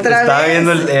otra Estaba vez.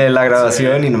 viendo la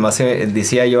grabación y nomás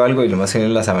decía yo algo y nomás se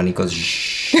ven los abanicos.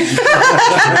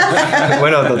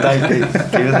 Bueno, total, ¿qué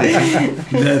ibas a decir?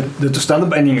 De tu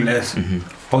stand-up en inglés.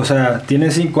 O sea,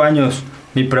 tienes 5 años.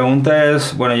 Mi pregunta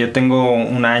es, bueno, yo tengo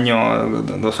 1 año,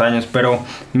 2 años, pero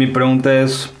mi pregunta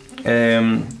es,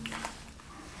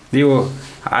 digo,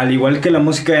 al igual que la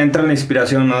música entra en la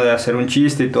inspiración, ¿no? De hacer un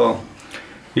chiste y todo.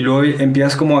 Y luego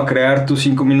empiezas como a crear tus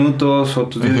 5 minutos o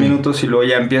tus 10 minutos y luego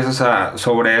ya empiezas a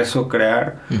sobre eso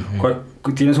crear.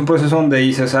 Tienes un proceso donde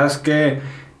dices, ¿sabes qué?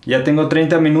 Ya tengo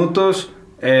 30 minutos,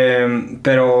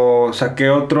 pero saqué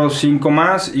otros 5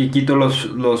 más y quito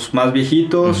los más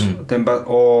viejitos.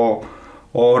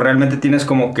 O realmente tienes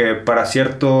como que para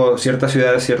ciertas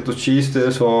ciudades ciertos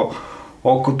chistes o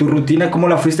tu rutina, ¿cómo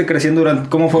la fuiste creciendo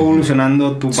cómo fue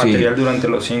evolucionando tu material durante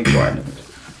los 5 años?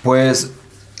 Pues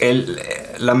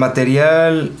la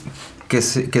material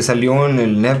que salió en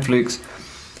el Netflix,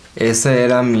 ese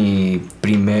era mi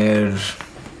primer,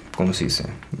 ¿cómo se dice?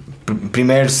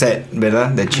 Primer set, ¿verdad?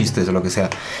 De chistes o lo que sea.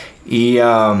 Y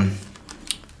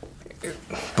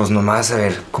pues nomás a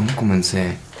ver, ¿cómo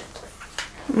comencé?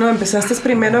 No, empezaste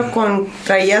primero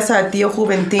traías a Tío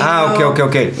Juventino.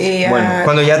 Ok. Y, bueno,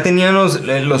 cuando ya tenían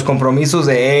los compromisos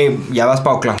de, ya vas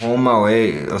para Oklahoma,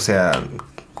 o sea...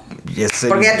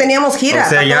 Porque ya teníamos gira. O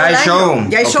sea, ya hay show.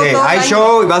 Ya hay show todo el hay año.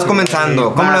 show y vas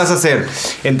comenzando. ¿Cómo lo vas a hacer?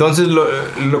 Entonces,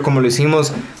 como lo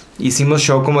hicimos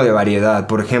show como de variedad.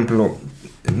 Por ejemplo,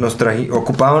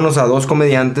 ocupábamos a 2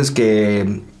 comediantes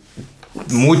que...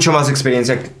 mucho más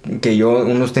experiencia que yo.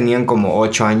 Unos tenían como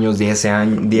 8 años, 10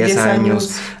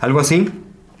 años. Algo así.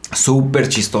 Súper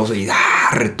chistoso. Y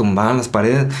retumbaban las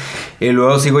paredes. Y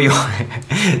luego sigo yo.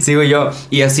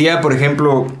 Y hacía, por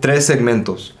ejemplo, 3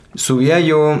 segmentos. Subía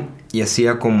yo y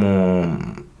hacía como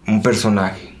un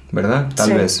personaje, ¿verdad?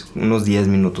 Tal vez. Unos 10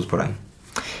 minutos por ahí.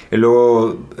 Y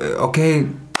luego,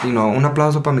 un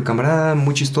aplauso para mi camarada,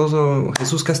 muy chistoso,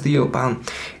 Jesús Castillo, pam.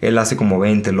 Él hace como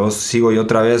 20, los sigo yo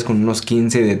otra vez con unos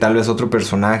 15 de tal vez otro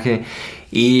personaje.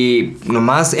 Y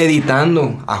nomás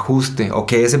editando, ajuste,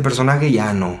 ese personaje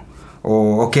ya no.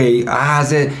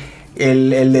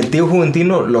 El del Tío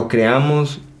Juventino lo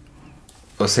creamos,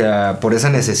 o sea, por esa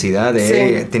necesidad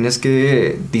de tienes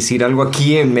que decir algo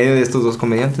aquí en medio de estos 2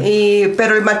 comediantes.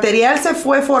 Pero el material se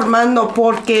fue formando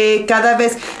porque cada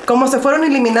vez, como se fueron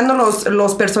eliminando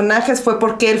los personajes, fue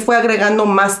porque él fue agregando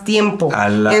más tiempo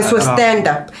en su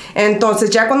stand-up.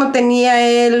 Entonces, ya cuando tenía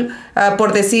él,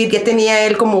 por decir, ya tenía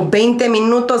él como 20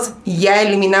 minutos, ya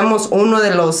eliminamos uno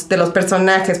de los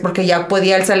personajes, porque ya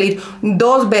podía él salir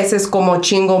 2 veces como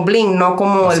Chingo Bling, no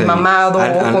como el mamado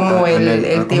o como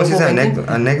el tío Juvenil.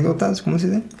 ¿Anécdotas? ¿Cómo se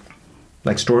dice?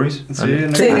 Like stories.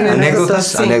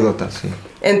 Anécdotas. Anécdotas, sí.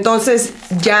 Entonces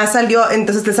ya salió,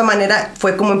 entonces de esa manera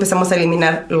fue como empezamos a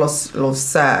eliminar los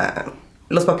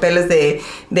papeles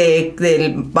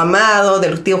del mamado,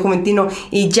 del tío Juventino.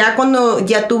 Y ya cuando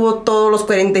ya tuvo todos los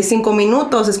 45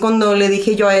 minutos es cuando le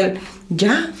dije yo a él,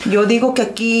 yo digo que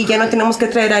aquí ya no tenemos que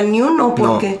traer a ni uno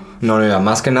porque... No,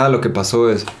 más que nada lo que pasó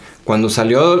es cuando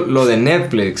salió lo de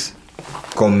Netflix,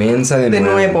 comienza de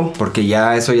nuevo. Porque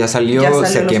ya eso ya salió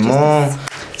se quemó.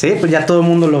 Sí, pues ya todo el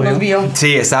mundo lo vio.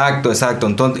 Sí, exacto.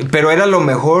 Entonces, pero era lo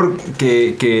mejor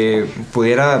que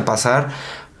pudiera pasar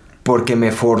porque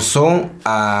me forzó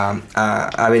a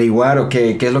averiguar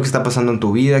qué es lo que está pasando en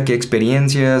tu vida, qué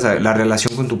experiencias, la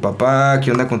relación con tu papá,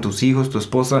 qué onda con tus hijos, tu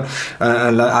esposa,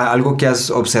 algo que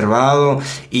has observado.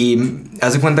 Y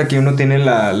haz de cuenta que uno tiene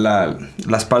la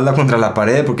espalda contra la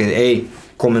pared porque,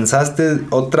 comenzaste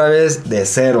otra vez de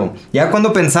cero. Ya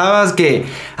cuando pensabas que,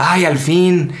 al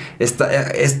fin,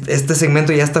 este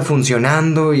segmento ya está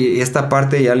funcionando y esta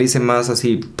parte ya le hice más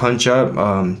así, punch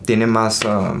up, tiene más,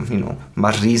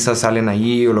 más risas salen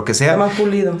ahí o lo que sea. Más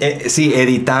pulido. Sí,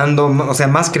 editando, o sea,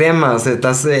 más cremas,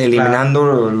 estás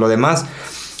eliminando lo demás.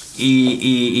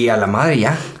 Y a la madre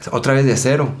ya, otra vez de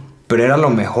cero. Pero era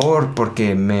lo mejor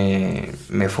porque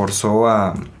me forzó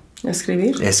a...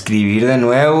 Escribir de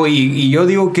nuevo y yo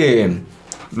digo que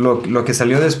lo que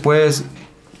salió después,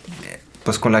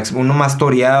 pues con uno más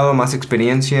toreado, más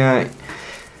experiencia,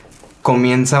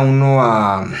 comienza uno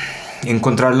a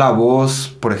encontrar la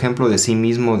voz, por ejemplo, de sí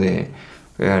mismo, de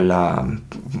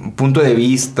punto de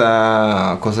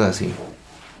vista, cosas así.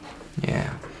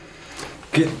 Yeah.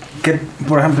 Que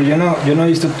por ejemplo, yo no he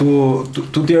visto tú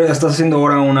estás haciendo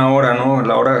una hora, ¿no?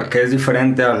 La hora que es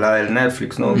diferente a la del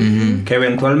Netflix, ¿no? Que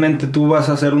eventualmente tú vas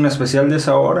a hacer un especial de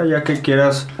esa hora ya que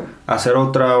quieras hacer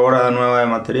otra hora nueva de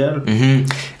material.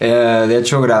 De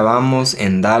hecho, grabamos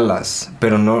en Dallas,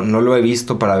 pero no lo he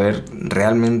visto para ver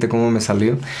realmente cómo me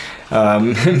salió.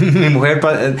 Mi mujer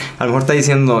a lo mejor está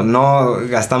diciendo, no,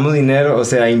 gastamos dinero, o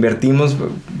sea, invertimos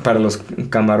para los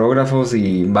camarógrafos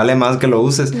y vale más que lo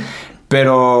uses.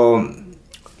 Pero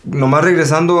nomás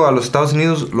regresando a los Estados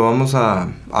Unidos, lo vamos a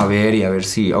ver y a ver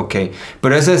si, ok.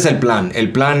 Pero ese es el plan.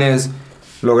 El plan es,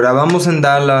 lo grabamos en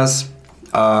Dallas,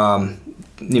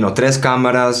 3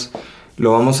 cámaras,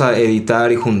 lo vamos a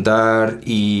editar y juntar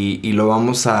y lo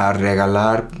vamos a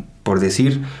regalar, por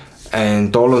decir,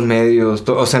 en todos los medios,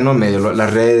 o sea, no medios,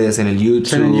 las redes, en el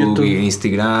YouTube, y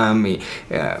Instagram, y,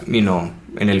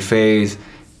 en el Face.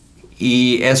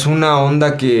 Y es una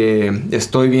onda que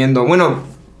estoy viendo, bueno,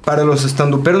 para los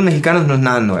estanduperos mexicanos no es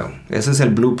nada nuevo. Ese es el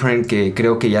blueprint que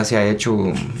creo que ya se ha hecho,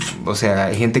 o sea,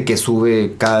 hay gente que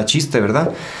sube cada chiste,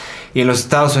 ¿verdad? Y en los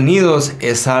Estados Unidos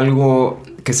es algo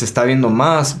que se está viendo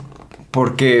más,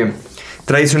 porque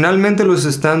tradicionalmente los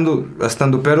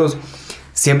estanduperos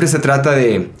siempre se trata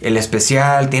de el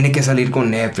especial, tiene que salir con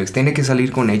Netflix, tiene que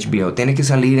salir con HBO, tiene que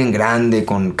salir en grande,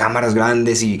 con cámaras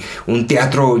grandes y un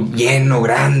teatro lleno,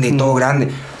 grande, y todo grande.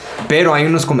 Pero hay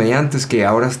unos comediantes que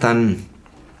ahora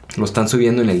lo están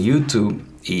subiendo en el YouTube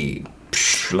y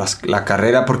la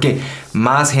carrera, porque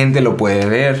más gente lo puede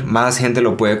ver, más gente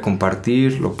lo puede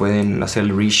compartir, lo pueden hacer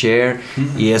el reshare,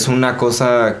 y es una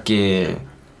cosa que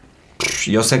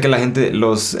yo sé que la gente,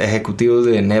 los ejecutivos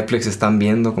de Netflix están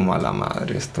viendo como a la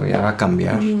madre, esto ya va a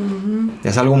cambiar.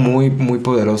 Es algo muy, muy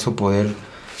poderoso poder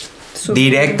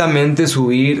directamente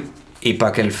subir y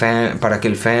para que el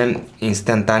fan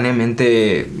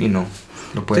instantáneamente,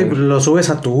 lo puede ver. Lo subes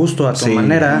a tu gusto, a tu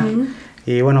manera.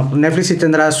 Y bueno, Netflix sí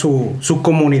tendrá su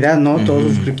comunidad, ¿no? Todos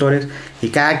los suscriptores. Y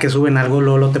cada que suben algo,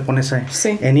 luego te pones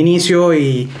en inicio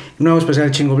y nuevo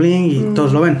especial Chingo Bling y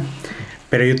todos lo ven.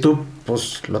 Pero YouTube,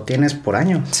 pues lo tienes por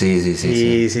año. Sí.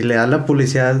 Y si le das la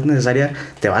publicidad necesaria,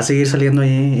 te va a seguir saliendo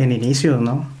ahí en inicio,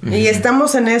 ¿no? Y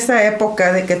estamos en esa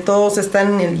época de que todos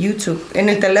están en el YouTube, en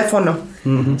el teléfono.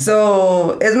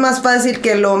 So, es más fácil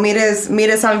que lo mires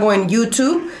algo en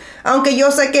YouTube. Aunque yo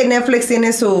sé que Netflix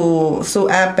tiene su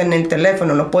app en el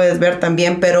teléfono, lo puedes ver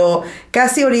también, pero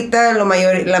casi ahorita la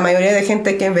mayoría de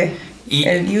gente que ve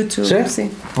el YouTube,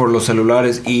 sí. Por los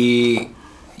celulares. Y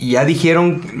ya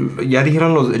dijeron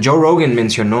Joe Rogan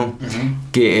mencionó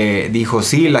que dijo,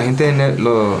 sí, la gente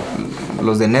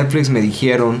los de Netflix me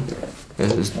dijeron,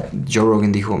 Joe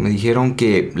Rogan dijo, me dijeron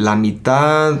que la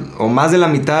mitad o más de la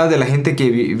mitad de la gente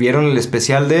que vieron el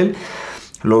especial de él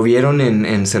lo vieron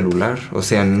en celular, o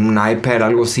sea, en un iPad,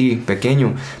 algo así,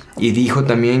 pequeño. Y dijo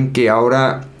también que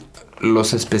ahora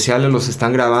los especiales los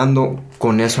están grabando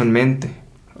con eso en mente.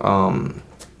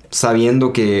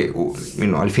 Sabiendo que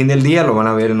al fin del día lo van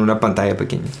a ver en una pantalla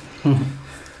pequeña.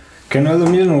 Que no es lo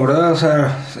mismo, ¿verdad? O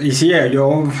sea, y sí,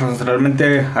 yo pues,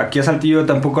 realmente aquí a Saltillo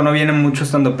tampoco no vienen mucho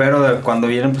stand-up, pero cuando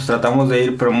vienen pues tratamos de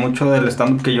ir, pero mucho del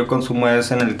stand-up que yo consumo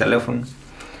es en el teléfono,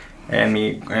 en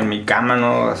mi cama,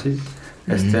 ¿no? Así.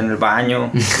 En el baño.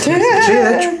 Sí,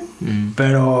 de hecho.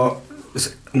 Pero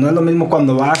no es lo mismo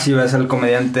cuando vas y ves al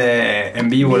comediante en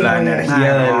vivo, la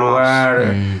energía del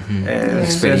lugar.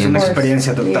 Es una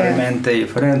experiencia totalmente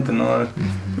diferente, ¿no?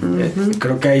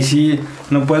 Creo que ahí sí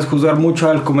no puedes juzgar mucho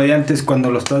al comediante cuando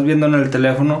lo estás viendo en el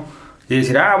teléfono y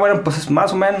decir, bueno, pues es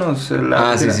más o menos.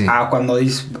 Cuando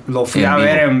lo fui a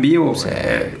ver en vivo. Sí.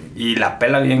 Y la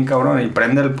pela bien cabrón y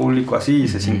prende al público así y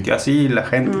se sintió así la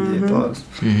gente y todos.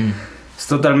 Es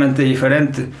totalmente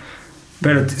diferente.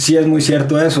 Pero sí es muy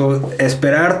cierto eso.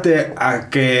 Esperarte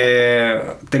a que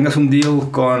tengas un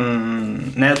deal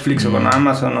con Netflix o con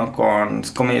Amazon o con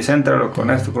Comedy Central o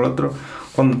con esto, con lo otro.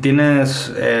 Cuando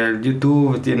tienes el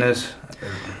YouTube, tienes...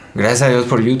 Gracias a Dios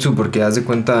por YouTube, porque haz de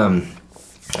cuenta...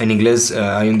 En inglés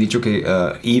hay un dicho que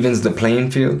evens the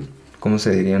playing field. ¿Cómo se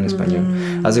diría en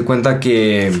español? Haz de cuenta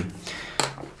que...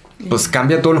 Pues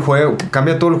cambia todo el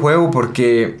juego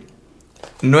porque...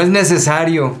 No es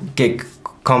necesario que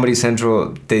Comedy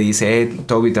Central te dice,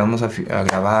 Toby, te vamos a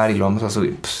grabar y lo vamos a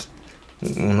subir. Pues,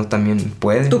 uno también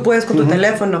puede. Tú puedes con tu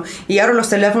teléfono. Y ahora los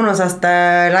teléfonos,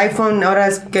 hasta el iPhone, ahora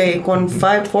es que con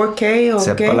 4K o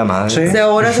sepa qué. La madre. Sí. O sea,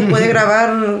 ahora se puede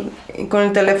grabar con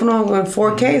el teléfono en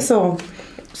 4K.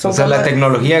 O sea, la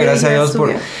tecnología, gracias a Dios,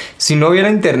 si no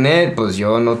hubiera internet, pues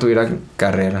yo no tuviera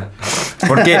carrera.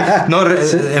 Porque,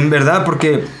 en verdad,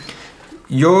 porque...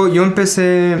 Yo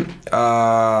empecé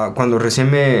cuando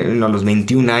recién a los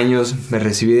 21 años me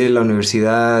recibí de la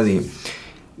universidad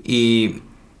y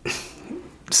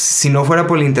si no fuera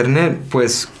por el internet,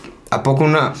 pues a poco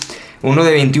uno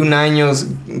de 21 años,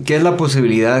 ¿qué es la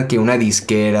posibilidad que una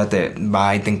disquera te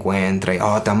va y te encuentra y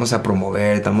te vamos a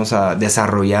promover, te vamos a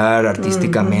desarrollar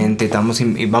artísticamente, vamos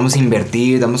a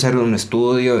invertir, vamos a hacer un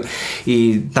estudio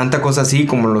y tanta cosa así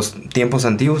como los tiempos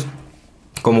antiguos?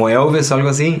 Como Elvis o algo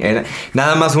así.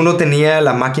 Nada más uno tenía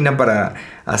la máquina para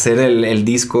hacer el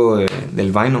disco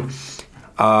del vinyl.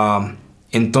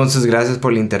 Entonces, gracias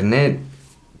por el internet.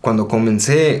 Cuando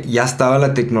comencé, ya estaba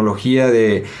la tecnología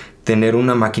de tener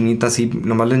una maquinita así,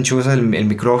 nomás le enchufas el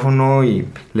micrófono y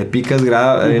le picas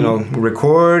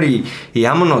record y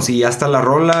vámonos, y ya está la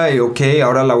rola y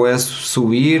ahora la voy a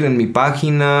subir en mi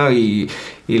página y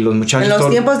los muchachos... En los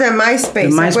tiempos de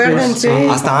MySpace, ¿se acuerdan? Sí.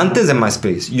 Hasta antes de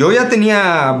MySpace. Yo ya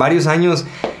tenía varios años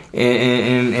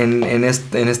en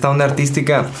esta onda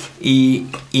artística y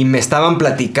me estaban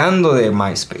platicando de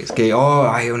MySpace, que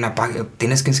hay una página,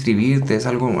 tienes que inscribirte, es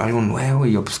algo nuevo,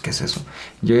 y yo, pues, ¿qué es eso?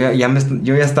 Yo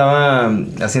ya estaba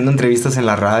haciendo entrevistas en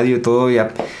la radio y todo.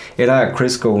 Ya era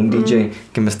Crisco, un DJ,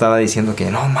 que me estaba diciendo que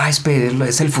no, MySpace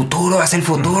es el futuro,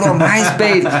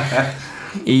 MySpace.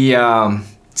 Y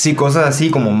sí, cosas así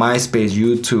como MySpace,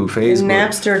 YouTube, Facebook.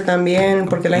 Napster también,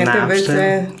 porque la gente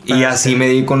ve... Y así me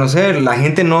di a conocer. La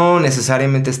gente no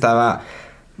necesariamente estaba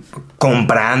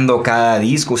comprando cada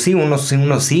disco. Sí, unos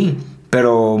sí,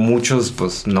 pero muchos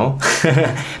pues no.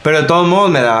 Pero de todos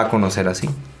modos me daba a conocer así.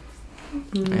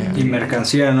 Y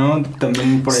mercancía, ¿no?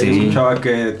 También por ahí escuchaba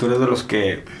que tú eres de los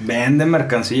que venden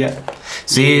mercancía.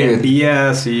 Sí. Y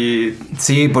envías y...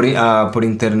 Sí, por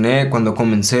internet. Cuando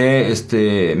comencé,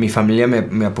 mi familia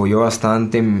me apoyó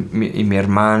bastante. Y mi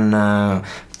hermana...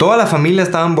 Toda la familia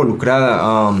estaba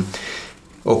involucrada.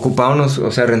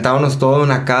 Ocupábamos, rentábamos toda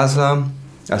una casa...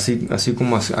 Así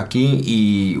como aquí,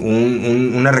 y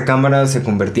una recámara se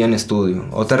convertía en estudio.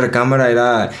 Otra recámara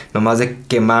era nomás de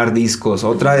quemar discos.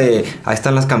 Otra ahí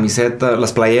están las camisetas,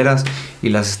 las playeras, y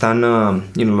las están,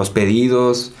 los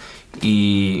pedidos.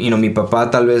 Y mi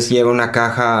papá tal vez lleva una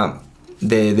caja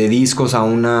de discos a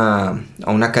una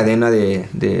cadena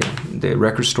de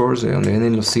record stores, de donde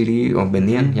venden los CD, o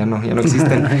vendían, ya no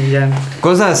existen.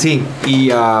 Cosas así.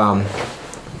 Y...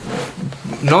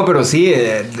 no, pero sí,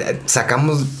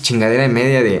 sacamos chingadera y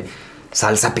media de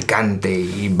salsa picante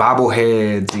y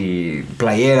bobbleheads y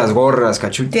playeras, gorras,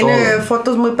 cachuchos. Tiene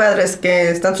fotos muy padres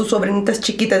que están sus sobrinitas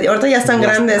chiquitas. Y ahorita ya están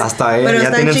grandes. Hasta pero ya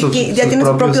están ya tienen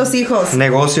sus propios hijos.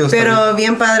 Negocios. Pero también.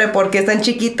 bien padre porque están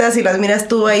chiquitas y las miras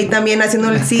tú ahí también haciendo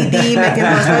el CD,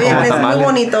 metiendo. Está bien, es muy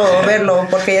bonito verlo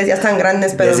porque ellas ya están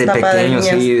grandes, pero desde está padre.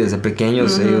 Desde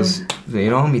pequeños ellos,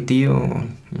 mi tío.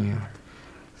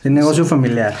 El negocio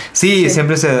familiar. Sí,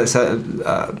 siempre se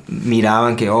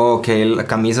miraban que las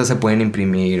camisas se pueden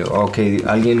imprimir, que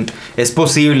alguien es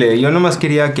posible. Yo nomás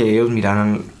quería que ellos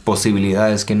miraran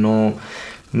posibilidades, que no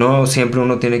siempre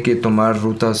uno tiene que tomar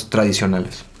rutas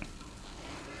tradicionales.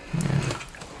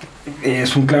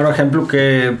 Es un claro ejemplo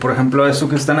que, por ejemplo, eso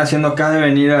que están haciendo acá de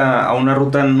venir a una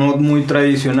ruta no muy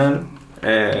tradicional,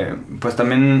 pues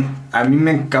también a mí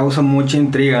me causa mucha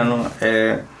intriga, ¿no?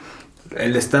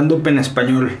 El stand-up en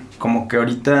español, como que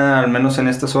ahorita, al menos en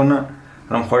esta zona,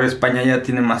 a lo mejor España ya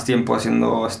tiene más tiempo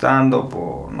haciendo stand-up,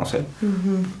 o no sé.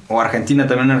 O Argentina,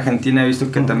 también en Argentina he visto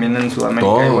que también en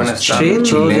Sudamérica hay buen stand-up. Sí,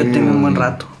 Chile tiene un buen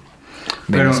rato.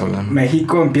 Pero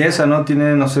México empieza, ¿no?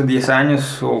 Tiene, no sé, 10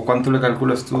 años, o ¿cuánto le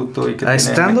calculas tú?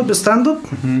 ¿Stand-up?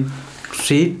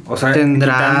 Sí, o sea,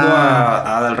 tendrá... quitando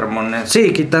a Adal Ramones.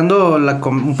 Sí, quitando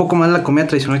un poco más la comedia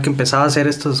tradicional que empezaba a hacer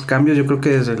estos cambios, yo creo que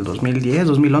desde el 2010,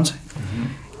 2011,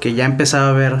 que ya empezaba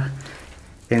a ver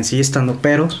en sí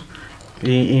estandoperos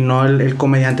y no el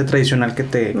comediante tradicional que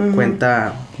te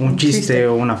cuenta un chiste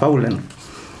o una fábula, ¿no?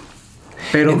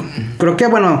 Pero creo que,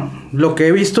 bueno, lo que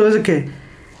he visto es de que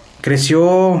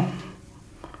creció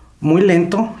muy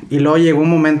lento y luego llegó un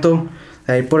momento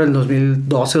ahí por el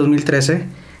 2012, 2013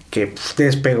 que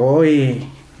despegó y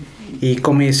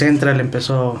Comedy Central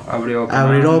empezó a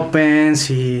abrir opens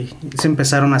y se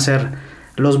empezaron a hacer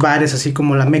los bares así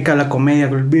como la meca de la comedia,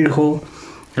 el Beer Hall,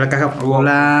 la Caja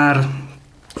Popular,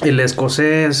 el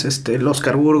Escocés, el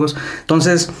Oscar Burgos.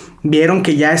 Entonces vieron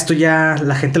que ya esto ya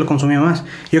la gente lo consumía más.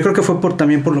 Yo creo que fue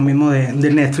también por lo mismo de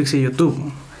Netflix y YouTube,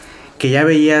 ¿no? Que ya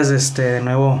veías de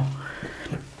nuevo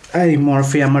a Eddie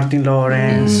Murphy, a Martin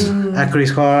Lawrence, a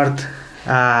Chris Hart,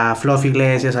 a Fluffy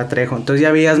Iglesias, a Trejo. Entonces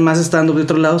ya veías más stand-up de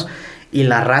otros lados. Y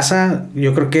la raza,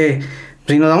 yo creo que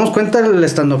si nos damos cuenta, el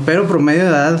stand-upero promedio de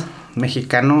edad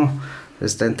mexicano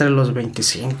está entre los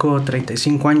 25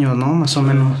 35 años, ¿no? Más o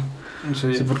menos.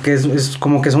 Sí. Sí, porque es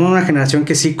como que somos una generación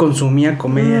que sí consumía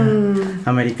comedia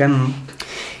americana, ¿no?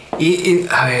 Y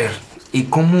a ver, ¿y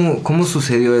cómo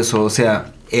sucedió eso? O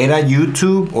sea, ¿era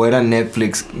YouTube o era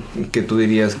Netflix que tú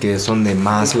dirías que es donde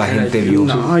más la gente vio?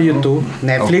 No, YouTube.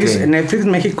 Netflix, Okay. Netflix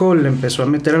México le empezó a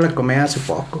meter a la comedia hace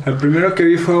poco. El primero que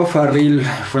vi fue O'Farrill,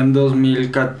 fue en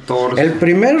 2014. El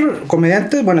primer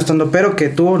comediante, bueno, estandopero que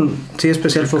tuvo sí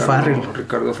especial fue Farrell.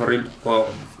 Ricardo Farrell.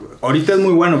 Ahorita es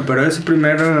muy bueno, pero ese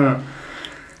primer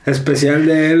especial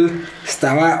de él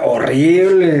estaba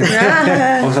horrible.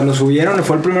 O sea, lo subieron,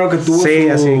 fue el primero que tuvo Sí,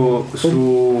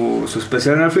 su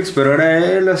especial en Netflix, pero era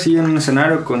él así en un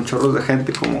escenario con chorros de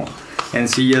gente como en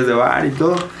sillas de bar y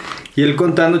todo. Y él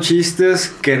contando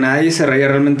chistes que nadie se reía,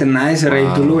 realmente nadie se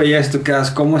reía. Y tú lo veías, tú quedas,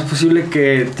 ¿cómo es posible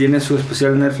que tiene su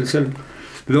especial en Netflix él?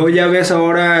 Luego ya ves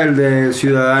ahora el de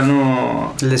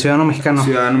Ciudadano... El de Ciudadano Mexicano.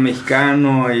 Ciudadano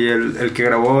Mexicano y el que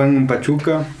grabó en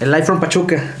Pachuca. El Live from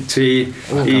Pachuca. Sí,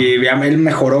 y ya él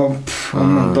mejoró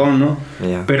un montón, ¿no?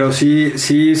 Yeah. Pero sí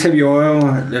se vio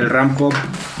el ramp up.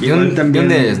 ¿De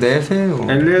dónde es? ¿DF? O?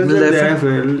 Él es ¿Del del DF?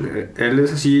 DF, él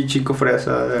es así chico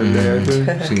fresa del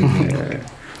DF. Sí.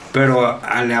 Pero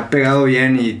le ha pegado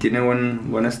bien y tiene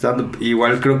buen stand-up.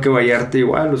 Igual creo que Vallarta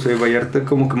igual, o sea, Vallarta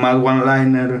como que más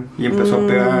one-liner y empezó a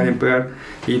pegar y a pegar.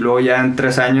 Y luego ya en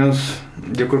 3 años,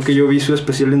 yo creo que yo vi su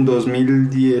especial en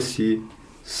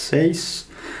 2016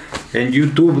 en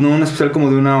YouTube, ¿no? Un especial como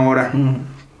de 1 hora.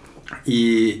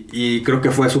 Y creo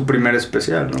que fue su primer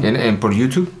especial, ¿no? ¿Por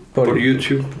YouTube? Por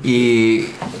YouTube. ¿Y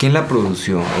quién la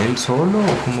produció? ¿Él solo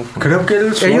o cómo fue? Creo que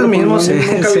él solo, Ellos mismos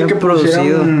nunca se vi han que producido.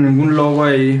 pusieran ningún logo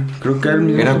ahí. Creo que él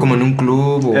mismo. ¿Era como en un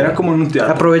club? O... Era como en un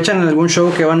teatro. Aprovechan algún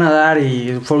show que van a dar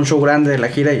y fue un show grande de la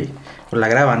gira y pues la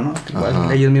graban, ¿no? Igual,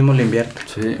 Ajá. ellos mismos le invierten.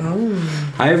 Sí.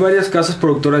 Hay varias casas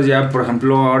productoras ya, por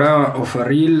ejemplo, ahora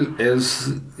O'Farrill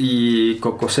y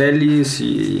Cocoselis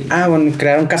y Ah, bueno,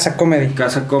 crearon Casa Comedy.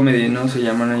 Casa Comedy, ¿no? Se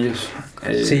llaman ellos.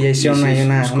 Sí, ya hicieron ahí es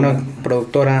una como-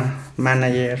 productora,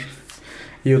 manager,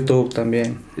 YouTube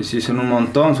también. Y sí, son un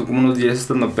montón, son como unos 10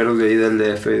 estandoperos de ahí del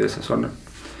DF y de esa zona.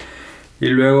 Y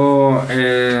luego,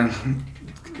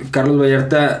 Carlos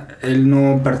Vallarta, él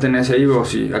no pertenece ahí, o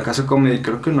sí, a Casa Comedy,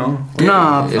 creo que no.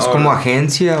 No, ¿Es ahora- como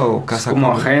agencia o casa?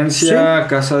 Como comedy? agencia,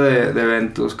 casa de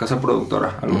eventos, casa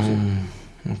productora, algo así.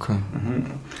 Ok.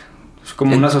 Es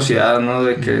como una sociedad, ¿no?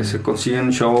 De que se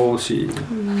consiguen shows y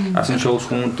hacen shows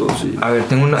juntos. Y... A ver,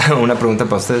 tengo una pregunta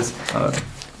para ustedes. A ver.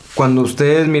 Cuando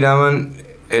ustedes miraban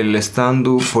el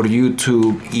stand-up por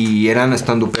YouTube y eran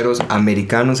stand-uperos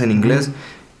americanos en inglés,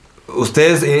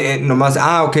 ¿ustedes nomás,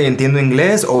 ok, entiendo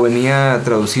inglés o venía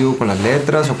traducido con las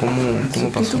letras o cómo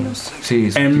pasó? Sí,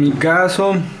 En mi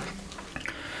caso,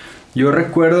 yo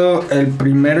recuerdo el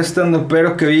primer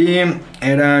stand-upero que vi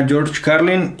era George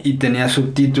Carlin y tenía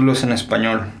subtítulos en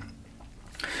español.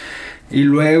 Y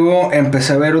luego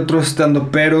empecé a ver otros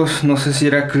stand-uperos, no sé si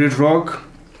era Chris Rock,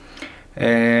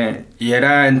 y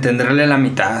era entenderle la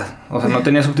mitad. O sea, no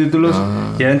tenía subtítulos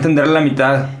y era entenderle la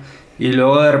mitad. Y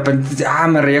luego de repente,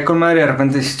 me reía con madre y de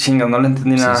repente, chinga, no le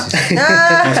entendí nada.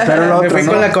 Me espero lo Me otro, fui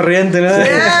 ¿no? con la corriente, ¿no?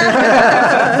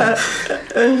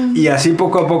 Y así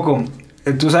poco a poco.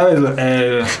 Tú sabes,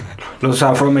 los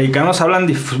afroamericanos hablan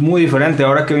muy diferente.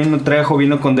 Ahora que vino Trejo,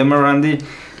 vino con Demar Randy.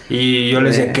 Y yo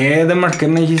le decía, ¿qué, Demar? ¿Qué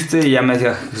me dijiste? Y ya me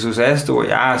decía, Jesús, esto, güey.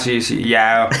 Sí,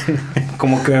 ya.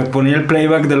 Como que ponía el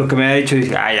playback de lo que me había dicho y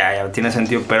dije, ya, tiene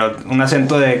sentido. Pero un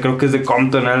acento creo que es de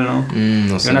Compton, él, ¿no?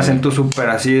 no Y sé. un acento súper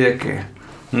así de que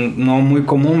no muy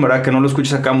común, ¿verdad? Que no lo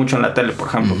escuchas acá mucho en la tele, por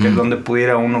ejemplo, que es donde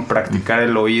pudiera uno practicar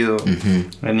el oído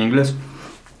en inglés.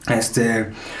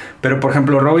 Pero por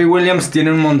ejemplo, Robbie Williams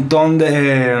tiene un montón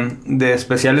de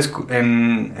especiales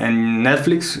en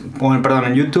Netflix,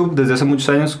 en YouTube desde hace muchos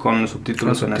años con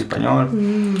subtítulos en español.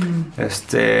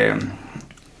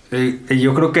 Y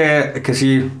yo creo que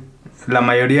sí, la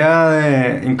mayoría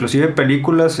de inclusive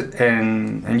películas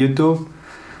en YouTube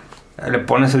le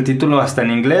pones el título hasta en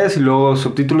inglés y luego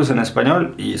subtítulos en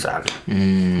español y sale.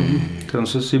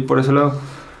 Entonces sí, por ese lado.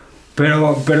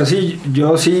 Pero sí,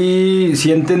 yo sí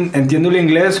entiendo el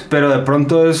inglés, pero de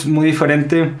pronto es muy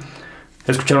diferente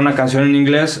escuchar una canción en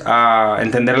inglés a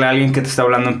entenderle a alguien que te está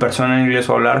hablando en persona en inglés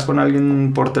o hablar con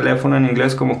alguien por teléfono en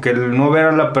inglés. Como que el no ver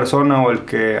a la persona o el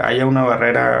que haya una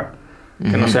barrera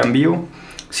que no sea en vivo,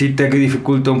 sí te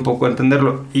dificulta un poco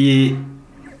entenderlo. Y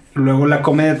luego la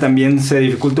comedia también se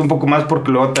dificulta un poco más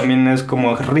porque luego también es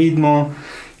como ritmo.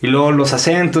 Y luego los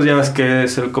acentos, ya ves que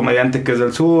es el comediante que es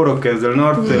del sur o que es del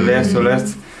norte, del este o del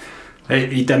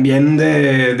este. Y también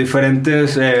de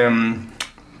diferentes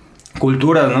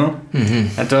culturas, ¿no?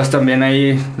 Entonces también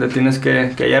ahí le tienes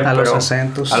que hallar. A los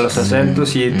acentos. A los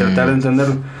acentos y tratar de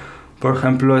entenderlo. Por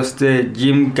ejemplo,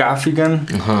 Jim Gaffigan.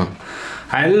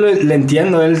 A él le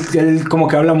entiendo, él como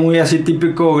que habla muy así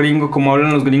típico gringo, como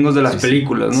hablan los gringos de las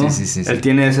películas, ¿no? Sí. Él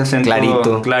tiene ese acento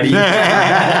clarito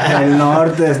del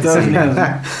norte de Estados Unidos.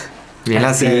 Bien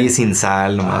así, sin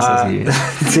sal, nomás así.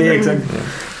 Sí, exacto.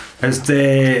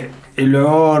 Y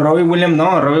luego Robbie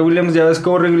Williams, ya ves que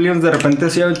Robbie Williams de repente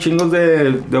hacía chingos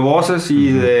de voces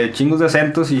y de chingos de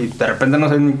acentos y de repente no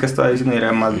sé ni qué estaba diciendo y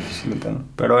era más difícil, ¿no?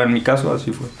 Pero en mi caso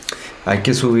así fue. Hay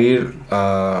que subir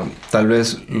tal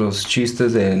vez los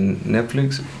chistes de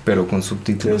Netflix, pero con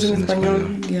subtítulos en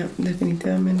español. Ya,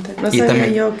 definitivamente. No Y sabía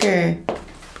también, yo que...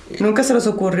 Nunca se les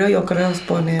ocurrió, yo creo,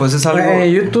 poner. pues es algo... En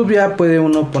YouTube ya puede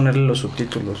uno ponerle los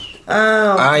subtítulos.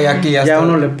 Okay. ya que ya Ya está.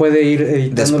 uno le puede ir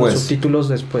editando Después. los subtítulos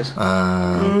después.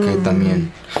 Ok,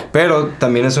 también. Pero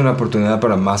también es una oportunidad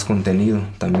para más contenido,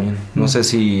 también. No sé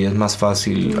si es más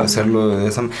fácil hacerlo de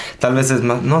esa... Tal vez es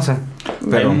más... No sé.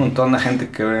 Hay un montón de gente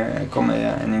que ve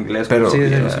comedia en inglés. Pero, Sí,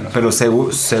 pero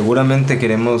seguramente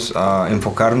queremos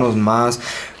enfocarnos más.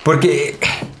 Porque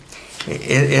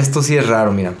esto sí es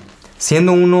raro, mira.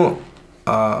 Siendo uno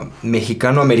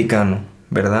mexicano-americano,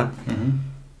 ¿verdad? Uh-huh.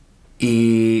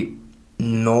 Y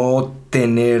no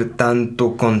tener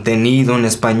tanto contenido en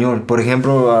español. Por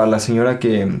ejemplo, a la señora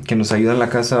que nos ayuda en la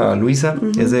casa, Luisa,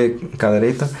 es de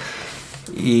Cadereyta.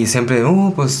 Y siempre,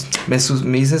 pues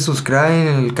me dice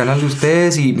subscribe en el canal de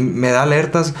ustedes y me da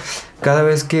alertas cada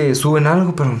vez que suben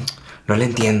algo, pero no le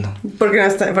entiendo. Porque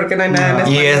no hay nada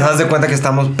en Y español. haz de cuenta que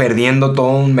estamos perdiendo todo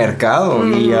un mercado.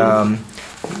 Y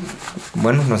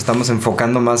bueno, nos estamos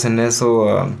enfocando más en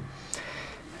eso.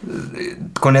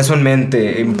 Con eso en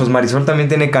mente. Pues Marisol también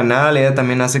tiene canal, ella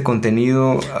también hace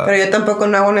contenido. Pero yo tampoco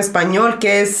no hago en español,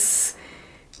 que es...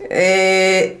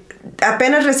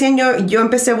 apenas recién yo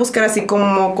empecé a buscar así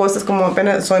como cosas como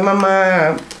apenas soy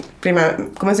mamá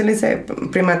 ¿cómo se le dice?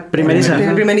 Primeriza.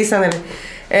 Primeriza.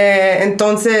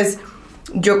 Entonces,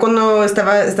 yo cuando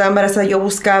estaba embarazada, yo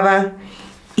buscaba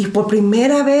y por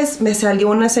primera vez me salió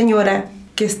una señora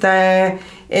que está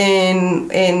en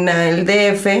el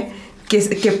DF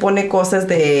que pone cosas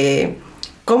de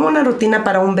como una rutina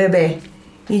para un bebé.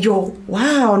 Y yo,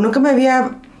 wow, nunca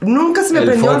se me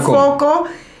prendió el foco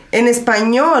en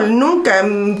español, nunca.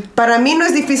 Para mí no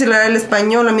es difícil hablar el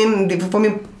español,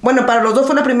 bueno, para los dos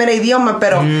fue la primera idioma,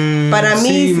 pero para mí...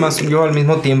 Sí, más yo al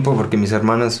mismo tiempo, porque mis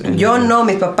hermanas... Yo no,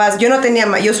 mis papás, yo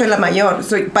soy la mayor.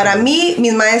 Para mí,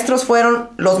 mis maestros fueron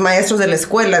los maestros de la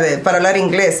escuela para hablar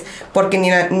inglés, porque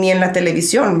ni en la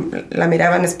televisión la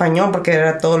miraba en español, porque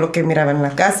era todo lo que miraba en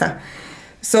la casa.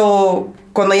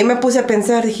 Cuando yo me puse a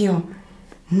pensar, dije yo,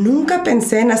 nunca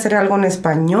pensé en hacer algo en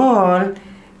español.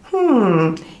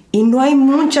 Y no hay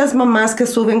muchas mamás que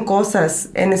suben cosas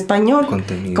en español.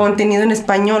 Contenido en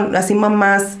español. Así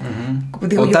mamás.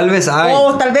 O tal vez hay.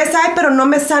 Pero no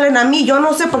me salen a mí. Yo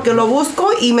no sé porque lo busco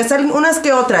y me salen unas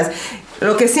que otras.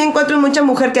 Lo que sí encuentro es mucha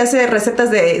mujer que hace recetas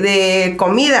de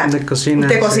comida. De cocina.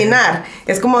 De cocinar.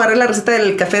 Sí. Es como agarrar la receta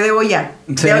del café de olla.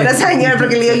 Sí. De una señora.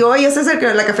 Porque le digo, oye, ese es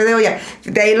la café de olla.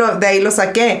 De ahí lo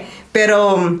saqué.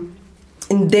 Pero...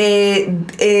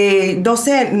 no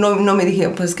sé, no me dije,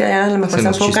 pues que a lo mejor se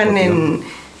enfocan en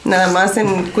nada más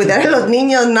en cuidar a los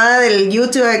niños, nada del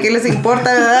YouTube, ¿a qué les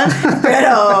importa,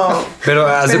 verdad? Pero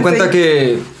haz de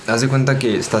cuenta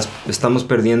que estamos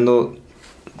perdiendo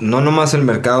no nomás el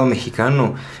mercado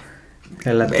mexicano,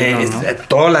 el latino, ¿no?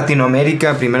 Toda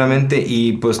Latinoamérica primeramente,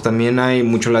 y pues también hay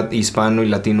mucho hispano y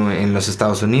latino en los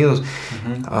Estados Unidos.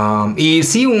 Y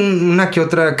sí, una que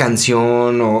otra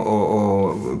canción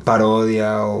o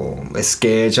parodia o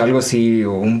sketch, algo así,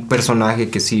 o un personaje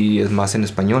que sí es más en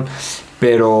español,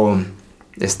 pero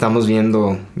estamos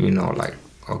viendo,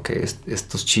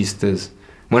 estos chistes.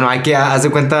 Bueno, hay que, haz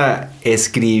de cuenta,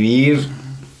 escribir.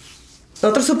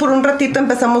 Nosotros por un ratito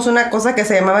empezamos una cosa que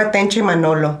se llamaba Tencho y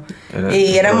Manolo.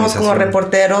 Y éramos como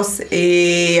reporteros,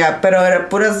 pero eran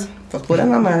puras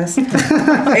mamadas. Es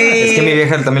que a mi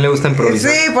vieja también le gusta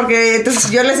improvisar. Sí, porque entonces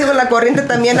yo le sigo la corriente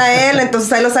también a él,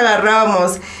 entonces ahí los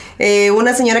agarrábamos.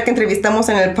 Una señora que entrevistamos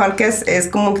en el podcast es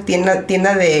como que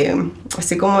tienda de,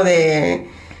 así como de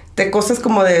cosas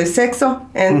como de sexo.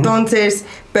 Entonces,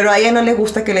 pero a ella no le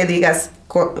gusta que le digas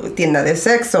tienda de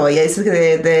sexo, y es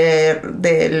de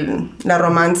la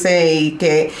romance, y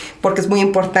que porque es muy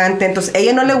importante, entonces a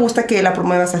ella no le gusta que la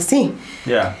promuevas así.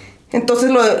 Ya. Entonces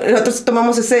nosotros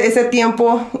tomamos ese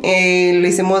tiempo, lo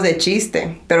hicimos de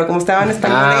chiste, pero como estaba en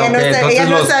español, ella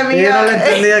no sabía. Ella no le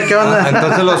entendía qué onda.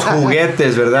 Entonces los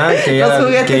juguetes, ¿verdad? Los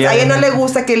juguetes, a ella no le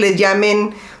gusta que les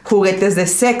llamen juguetes de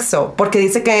sexo, porque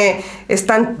dice que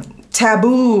están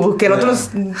tabú, que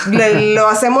nosotros lo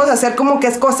hacemos hacer como que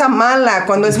es cosa mala,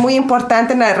 cuando es muy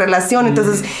importante en la relación.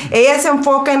 Entonces ella se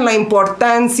enfoca en la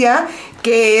importancia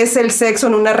qué es el sexo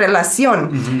en una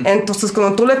relación. Entonces,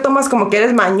 cuando tú le tomas como que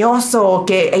eres mañoso o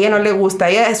que a ella no le gusta,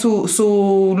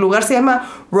 su lugar se llama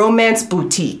Romance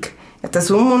Boutique. Esta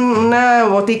es una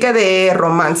botica de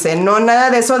romance, no nada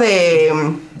de eso de...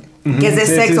 que es de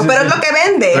sexo, pero es lo que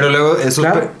vende. Pero luego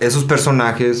esos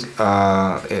personajes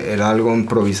era algo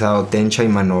improvisado. Tencha y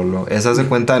Manolo, esas de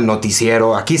cuenta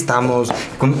noticiero, aquí estamos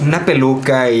con una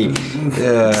peluca y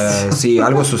sí,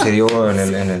 algo sucedió en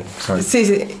el sorry.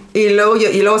 Sí. Y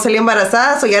luego salí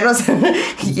embarazada, o ya no sé,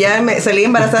 salí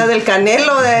embarazada del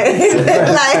Canelo,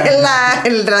 de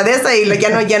la de esa, y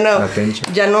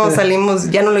ya no salimos,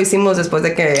 ya no lo hicimos después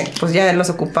de que pues ya nos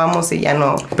ocupamos y ya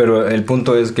no. Pero el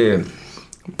punto es que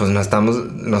pues nos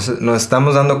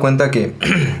estamos dando cuenta que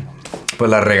pues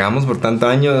la regamos por tantos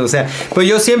años. O sea, pues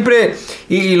yo siempre,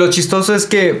 y lo chistoso es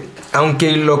que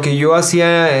aunque lo que yo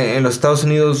hacía en los Estados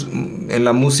Unidos en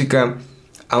la música,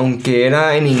 aunque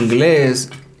era en inglés,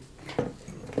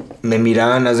 me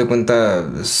miraban, haz de cuenta,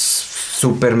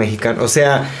 súper mexicano. O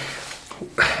sea,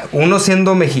 uno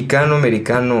siendo mexicano,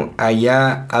 americano,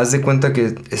 allá haz de cuenta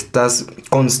que estás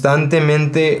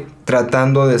constantemente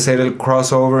tratando de ser el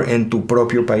crossover en tu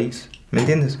propio país. ¿Me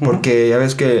entiendes? Porque ya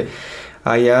ves que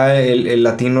allá el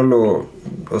latino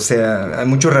o sea, hay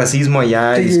mucho racismo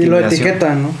allá. Sí, y lo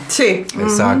etiquetan, ¿no? Sí.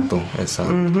 Exacto.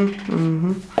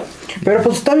 Pero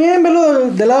pues está bien, velo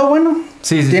del lado bueno.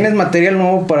 Sí. ¿Tienes material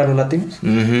nuevo para los latinos?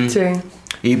 Sí.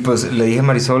 Y pues le dije a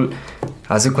Marisol,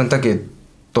 haz de cuenta que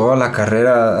toda la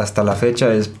carrera hasta la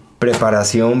fecha es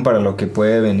preparación para lo que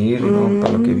puede venir, ¿no?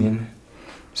 Para lo que viene.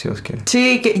 Si os quiere.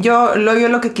 Sí, que yo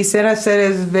lo que quisiera hacer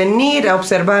es venir a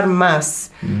observar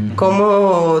más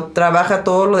cómo trabaja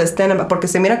todo lo de stand-up, porque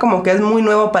se mira como que es muy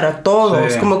nuevo para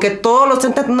todos, como que todos lo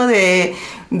están tratando de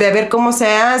ver cómo se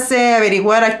hace,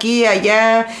 averiguar aquí,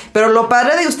 allá, pero lo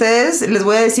padre de ustedes, les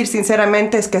voy a decir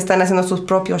sinceramente, es que están haciendo sus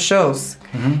propios shows,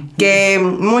 que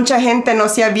mucha gente no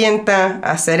se avienta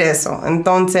a hacer eso,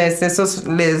 entonces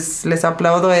les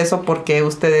aplaudo eso porque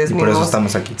ustedes y mismos... por eso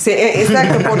estamos aquí. Sí,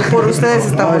 exacto, por ustedes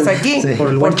estamos aquí. Sí, por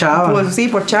el buen Chava. Pues, sí,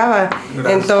 por Chava.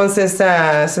 Gracias. Entonces,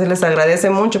 se les agradece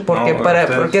mucho porque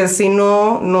porque si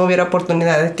no hubiera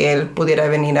oportunidad de que él pudiera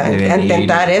venir a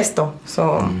intentar esto.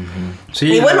 Sí,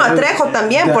 y bueno, a Trejo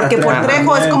también, porque por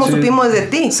Trejo es como supimos de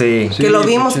ti. Sí. Que lo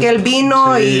vimos que él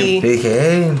vino y... Le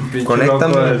dije,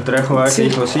 conéctame. El Trejo, que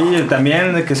dijo, sí,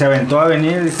 también de que se aventó a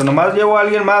venir. Dijo, nomás llevo a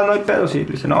alguien más, no hay pedo. Sí,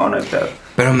 le dije, no hay pedo.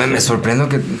 Pero me sorprendo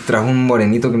que trajo un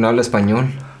morenito que no habla español.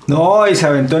 No, y se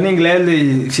aventó en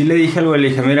inglés. Sí le dije algo, le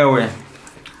dije, mira, güey.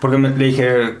 Porque le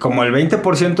dije, como el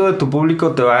 20% de tu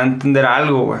público te va a entender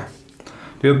algo, güey.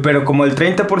 Pero como el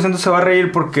 30% se va a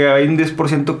reír porque hay un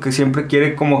 10% que siempre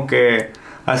quiere como que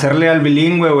hacerle al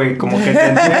bilingüe, güey. Como que te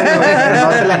entiende, güey. No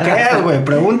te la creas, güey.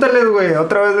 Pregúntales, güey,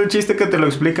 otra vez el chiste que te lo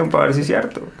explican para ver si es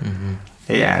cierto.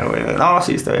 Y ya, güey, no,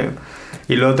 sí, está bien.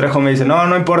 Y luego Trejo me dice,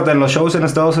 no importa, en los shows en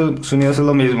Estados Unidos es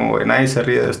lo mismo, güey. Nadie se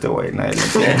ríe de este güey, nadie lo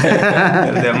entiende.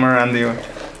 El de Amarandi, güey.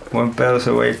 Buen pedo ese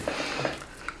güey.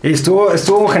 Y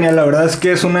estuvo genial, la verdad es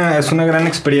que es una gran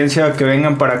experiencia que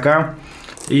vengan para acá.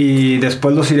 Y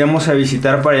después los iremos a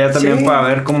visitar para allá también para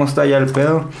ver cómo está allá el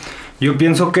pedo. Yo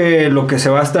pienso que lo que se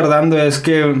va a estar dando es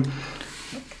que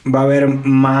va a haber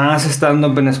más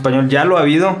stand-up en español. Ya lo ha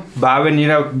habido, va a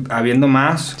venir habiendo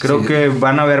más. Creo que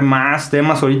van a haber más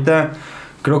temas ahorita.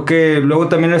 Creo que luego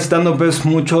también el stand-up es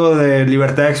mucho de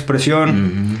libertad de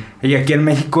expresión. Y aquí en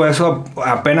México eso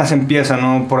apenas empieza,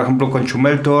 ¿no? Por ejemplo, con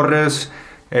Chumel Torres.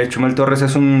 Chumel Torres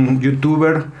es un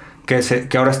youtuber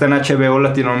que ahora está en HBO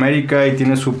Latinoamérica y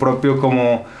tiene su propio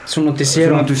como... Su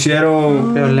noticiero.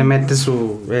 Pero le mete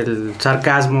el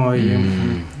sarcasmo y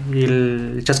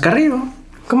el chascarrillo.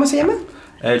 ¿Cómo se llama?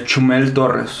 Chumel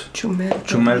Torres.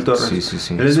 Chumel Torres.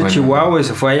 Sí. Él es de Chihuahua y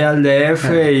se fue allá al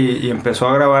DF y empezó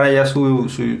a grabar allá su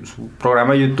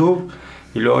programa de YouTube.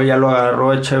 Y luego ya lo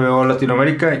agarró HBO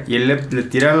Latinoamérica y él le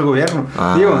tira al gobierno.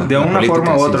 Digo, de una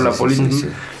forma u otra, la política. Sí.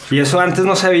 Y eso antes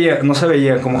no se veía,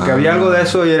 como que había algo de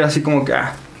eso y era así como que,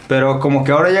 pero como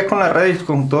que ahora ya con las redes,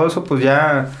 con todo eso, pues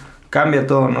ya cambia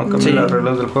todo, ¿no? Cambian las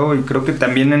reglas del juego y creo que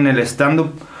también en el stand-up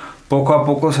poco a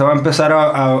poco se va a empezar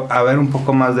a ver un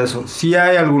poco más de eso. Sí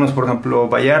hay algunos, por ejemplo,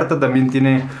 Vallarta también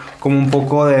tiene como un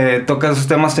poco toca esos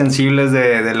temas sensibles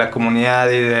de la comunidad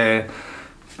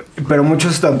pero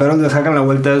muchos estanteros le sacan la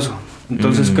vuelta a eso.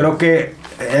 Entonces creo que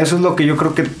eso es lo que yo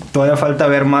creo que todavía falta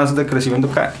ver más de crecimiento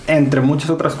acá, entre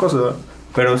muchas otras cosas, ¿verdad?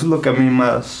 Pero eso es lo que a mí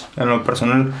más, en lo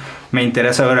personal, me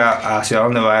interesa ver hacia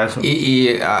dónde va eso.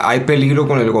 ¿Y hay peligro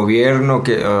con el gobierno,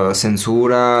 que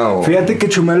censura? Fíjate que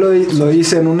Chumel lo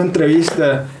dice en una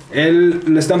entrevista. Él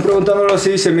le están preguntándolo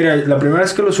así, dice, mira, la primera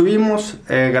vez que lo subimos,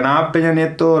 ganaba Peña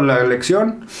Nieto la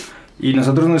elección Y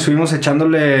nosotros nos estuvimos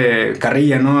echándole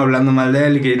carrilla, ¿no? Hablando mal de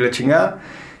él y la chingada.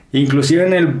 Inclusive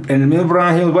en el mismo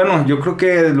programa dijimos, bueno, yo creo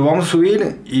que lo vamos a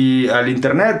subir al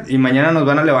internet y mañana nos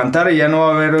van a levantar y ya no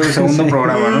va a haber el segundo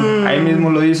programa, ¿no? Ahí mismo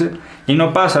lo dice. Y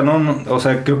no pasa, ¿no? O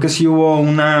sea, creo que sí hubo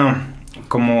una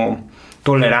como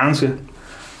tolerancia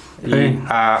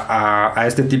a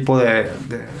este tipo de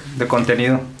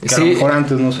contenido. Que a lo mejor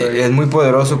antes no se... Es muy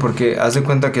poderoso porque haz de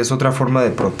cuenta que es otra forma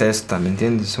de protesta, ¿me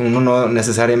entiendes? Uno no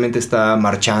necesariamente está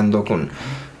marchando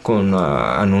con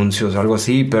anuncios o algo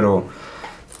así, pero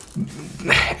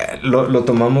lo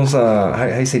tomamos how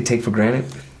do you say take for granted?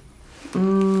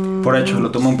 Por hecho,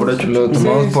 lo toman por hecho. Lo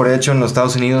tomamos por hecho en los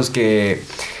Estados Unidos, que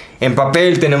en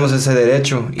papel tenemos ese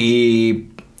derecho y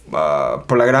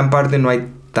por la gran parte no hay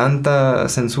tanta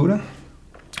censura,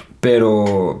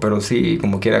 pero sí,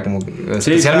 como quiera, como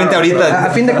especialmente claro, ahorita. A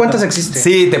fin de cuentas existe.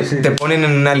 Sí, te ponen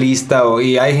en una lista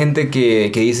y hay gente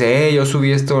que dice, yo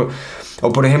subí esto.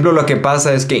 O por ejemplo, lo que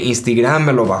pasa es que Instagram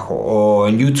me lo bajó, o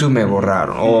en YouTube me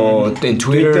borraron, o en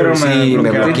Twitter sí, me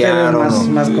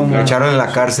bloquearon, más me echaron en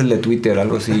la cárcel de Twitter,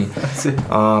 algo así. Sí.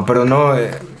 Pero no,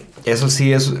 eso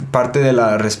sí es parte de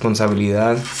la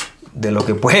responsabilidad de lo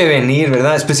que puede venir,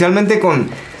 ¿verdad? Especialmente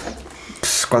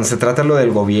cuando se trata lo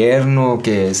del gobierno,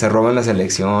 que se roban las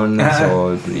elecciones,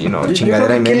 o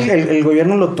chingadera y yo creo media. que el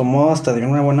gobierno lo tomó hasta de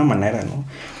una buena manera, ¿no?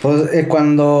 Pues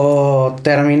cuando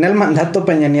termina el mandato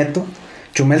Peña Nieto,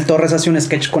 Chumel Torres hace un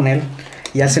sketch con él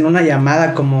y hacen una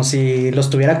llamada como si lo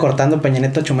estuviera cortando Peña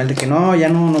Nieto a Chumel de que no, ya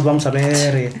no nos vamos a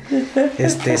ver,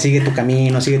 sigue tu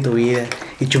camino, sigue tu vida.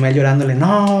 Y Chumel llorándole,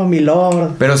 no, mi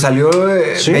lord. Pero salió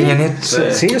Peña Nieto.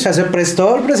 Sí, o sea, se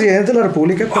prestó el presidente de la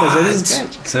República para hacer ese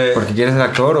sketch. Sí. ¿Porque quieres ser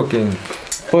actor o qué?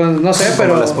 Pues no sé,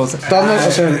 pero la esposa. todos,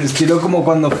 o sea, Estilo como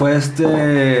cuando fue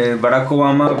Barack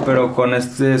Obama, pero con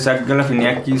Zach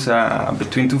Galifianakis a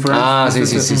Between Two Ferns.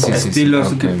 Sí. Estilo,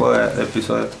 ese Ok. tipo de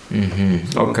episodio.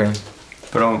 Ok.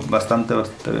 Pero bastante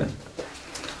bien.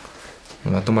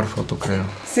 Me va a tomar foto, creo.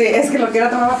 Sí, es que lo quiero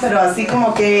tomar, pero así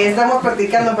como que estamos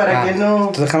practicando para que no...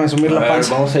 entonces déjame sumir la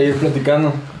panza. Vamos a ir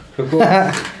platicando. No,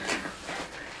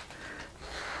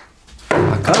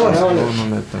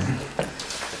 neta.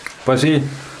 Pues sí,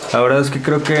 la verdad es que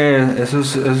creo que eso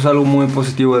es algo muy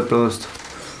positivo de todo esto.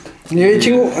 Y oye,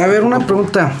 Chingo, a ver, una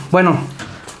pregunta. Bueno,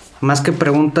 más que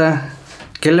pregunta,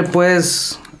 ¿qué le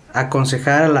puedes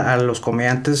aconsejar a los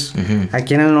comediantes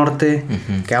aquí en el norte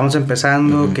que vamos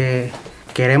empezando, que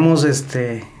queremos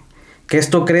que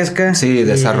esto crezca? Sí,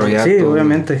 desarrollar Sí, todo.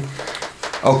 obviamente.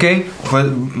 Ok, pues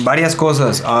varias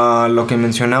cosas. Lo que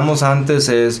mencionamos antes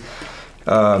es...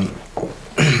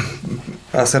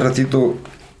 hace ratito,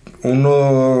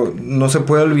 uno no se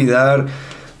puede olvidar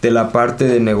de la parte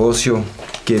de negocio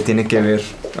que tiene que ver.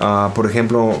 Por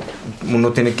ejemplo,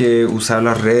 uno tiene que usar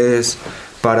las redes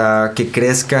para que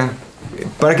crezca,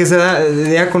 para que se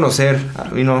dé a conocer,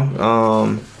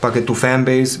 para que tu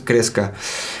fanbase crezca.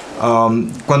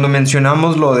 Cuando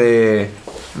mencionamos lo de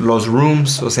los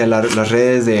rooms, o sea, las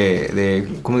redes de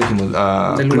 ¿cómo dijimos?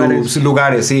 De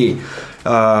lugares, sí.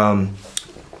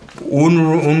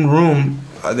 Un room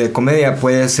de comedia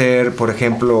puede ser, por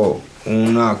ejemplo,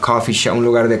 una coffee shop, un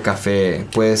lugar de café.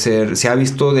 Puede ser, se ha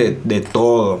visto de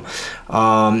todo.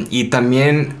 Y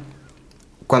también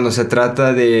cuando se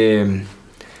trata de...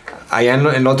 Allá en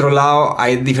el otro lado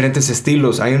hay diferentes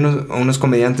estilos. Hay unos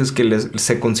comediantes que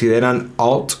se consideran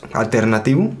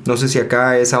alternativo. No sé si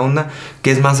acá esa onda,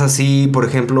 que es más así, por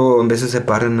ejemplo, en veces se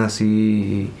paran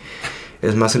así.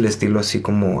 Es más el estilo así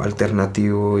como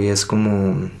alternativo y es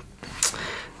como...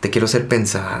 te quiero hacer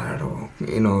pensar,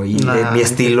 mi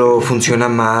estilo funciona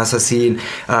más así,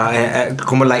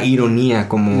 como la ironía,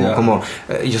 como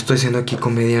yo estoy haciendo aquí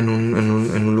comedia en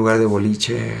un lugar de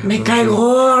boliche. Me cae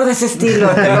gordo ese estilo,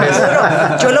 te lo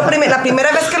juro. Yo la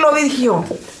primera vez que lo vi dije yo,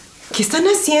 ¿qué están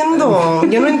haciendo?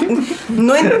 Yo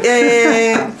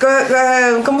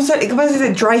 ¿cómo se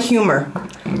dice? Dry humor.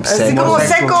 Así como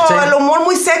seco, el humor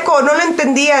muy seco, no lo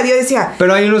entendía. Yo decía,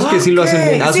 pero hay unos que sí lo hacen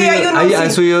bien. ¿Has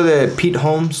sí. oído de Pete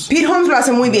Holmes? Pete Holmes lo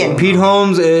hace muy bien. Pete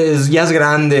Holmes ya es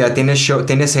grande,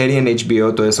 tiene serie en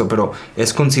HBO, todo eso, pero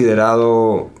es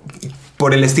considerado,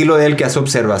 por el estilo de él que hace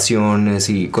observaciones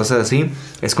y cosas así,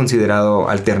 es considerado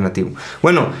alternativo.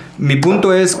 Bueno, mi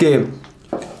punto es que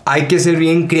hay que ser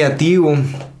bien creativo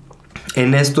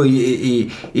en esto y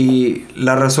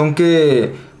la razón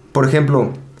que, por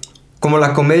ejemplo, como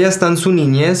la comedia está en su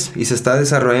niñez y se está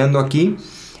desarrollando aquí,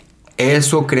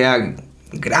 eso crea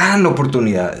gran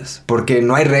oportunidades, porque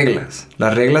no hay reglas,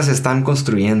 las reglas se están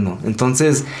construyendo.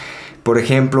 Entonces, por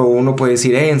ejemplo, uno puede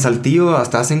decir, en Saltillo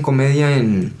hasta hacen comedia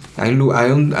hay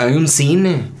un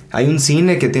cine Hay un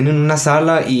cine que tienen una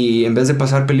sala y en vez de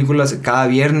pasar películas cada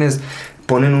viernes,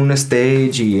 ponen un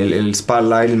stage y el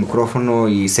spotlight, el micrófono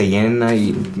y se llena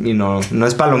y no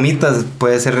es palomitas,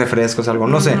 puede ser refrescos, algo,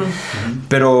 no sé.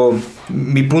 Pero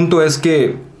mi punto es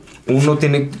que uno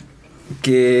tiene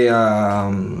que...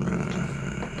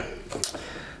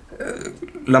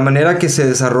 la manera que se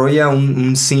desarrolla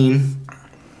un scene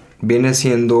viene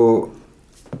siendo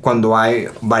cuando hay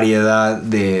variedad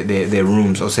de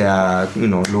rooms, o sea,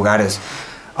 lugares.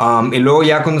 Y luego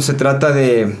ya cuando se trata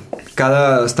de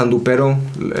cada standupero,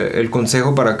 el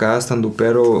consejo para cada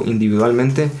standupero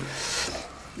individualmente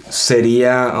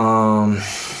sería...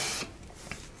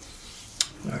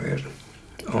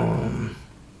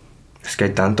 es que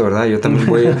hay tanto, ¿verdad? Yo también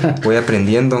voy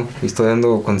aprendiendo y estoy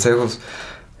dando consejos.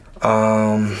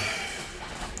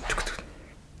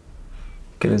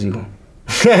 ¿Qué les digo?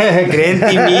 Cree en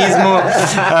ti mismo.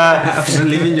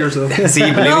 Believe in yourself. Sí,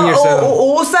 believe in yourself.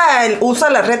 Usa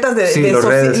las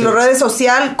redes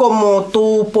sociales como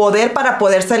tu poder para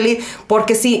poder salir.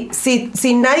 Porque si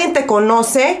nadie te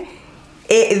conoce,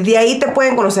 de ahí te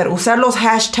pueden conocer. Usar los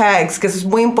hashtags, que eso es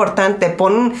muy importante.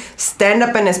 Pon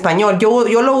stand-up en español.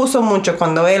 Yo lo uso mucho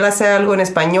cuando él hace algo en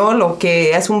español o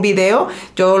que es un video.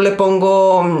 Yo le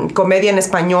pongo comedia en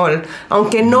español.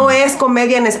 Aunque no es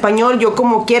comedia en español, yo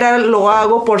como quiera lo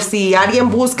hago por si alguien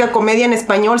busca comedia en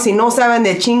español. Si no saben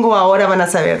de Chingo, ahora van a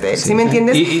saber de él. ¿Sí me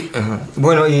entiendes?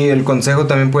 Bueno, y el consejo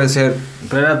también puede ser...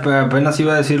 Pero apenas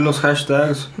iba a decir los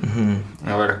hashtags.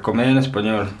 A ver, comedia en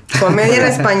español. Comedia en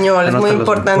español, es muy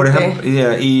importante. Por ejemplo,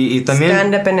 y también...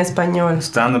 Stand-up en español.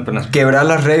 Stand-up en español. Quebrar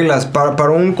las reglas.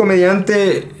 Para un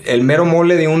comediante, el mero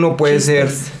mole de uno puede ser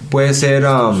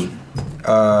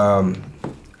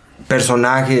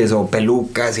personajes o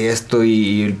pelucas y esto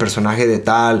y el personaje de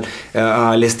tal.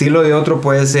 El estilo de otro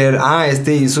puede ser,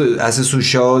 hace su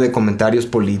show de comentarios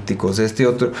políticos. Este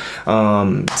otro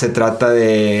se trata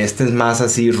de, es más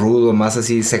así rudo, más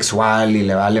así sexual y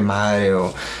le vale madre.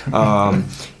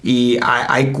 Y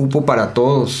hay cupo para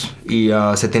todos y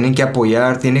se tienen que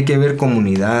apoyar, tiene que haber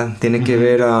comunidad, tiene que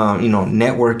haber,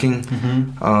 networking.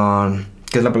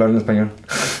 ¿Qué es la palabra en español?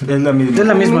 Es la misma.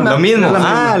 Lo mismo.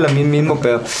 Lo mismo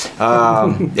pedo.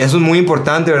 Eso es muy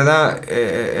importante, ¿verdad?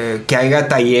 Que haya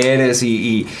talleres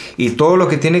y todo lo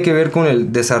que tiene que ver con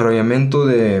el desarrollamiento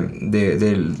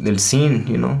del scene,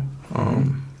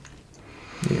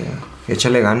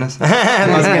 Échale ganas.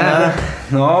 Más que nada.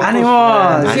 No, ¡ánimo!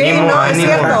 Sí, es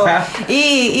cierto.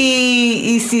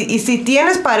 Y si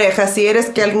tienes pareja, si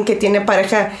eres alguien que tiene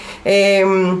pareja...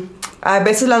 a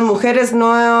veces las mujeres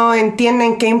no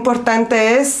entienden qué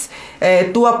importante es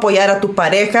tú apoyar a tu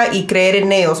pareja y creer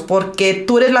en ellos, porque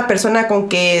tú eres la persona con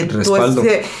que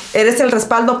eres el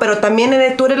respaldo, pero también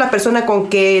tú eres la persona con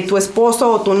que tu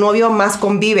esposo o tu novio más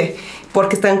convive,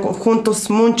 porque están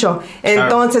juntos mucho.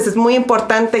 Entonces es muy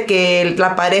importante que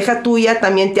la pareja tuya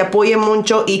también te apoye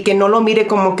mucho y que no lo mire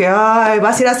como que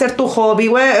vas a ir a hacer tu hobby,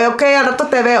 güey, ok, al rato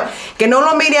te veo. Que no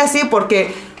lo mire así,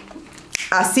 porque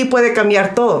así puede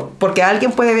cambiar todo, porque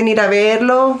alguien puede venir a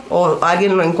verlo o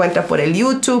alguien lo encuentra por el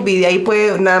YouTube y de ahí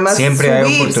puede nada más siempre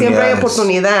hay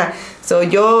oportunidad.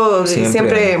 Yo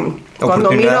siempre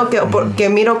cuando miro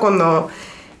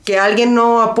que alguien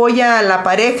no apoya a la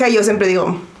pareja, yo siempre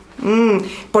digo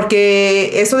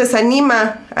porque eso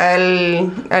desanima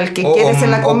al que quiere ser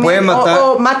la comedia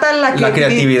o mata la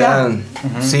creatividad.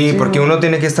 Sí, porque uno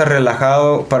tiene que estar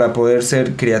relajado para poder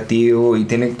ser creativo y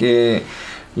tiene que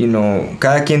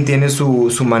cada quien tiene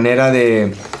su manera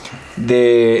de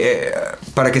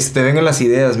para que se te vengan las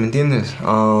ideas, ¿me entiendes?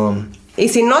 Y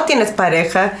si no tienes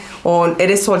pareja o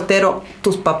eres soltero,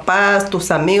 tus papás, tus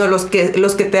amigos, los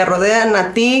que te rodean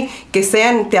a ti,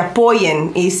 te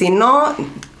apoyen. Y si no,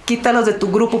 quítalos de tu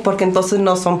grupo porque entonces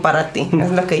no son para ti.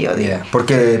 Es lo que yo digo.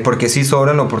 Porque sí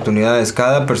sobran oportunidades.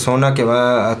 Cada persona que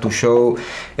va a tu show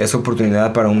es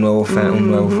oportunidad para un nuevo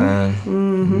fan.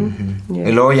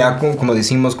 Y luego ya, como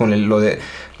decimos, con lo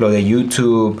de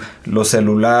YouTube, los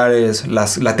celulares,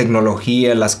 la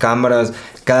tecnología, las cámaras,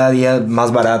 cada día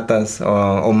más baratas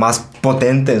o más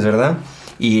potentes, ¿verdad?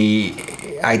 Y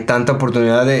hay tanta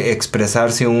oportunidad de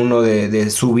expresarse uno, de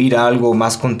subir algo,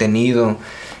 más contenido.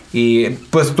 Y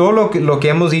pues todo lo que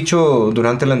hemos dicho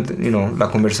durante la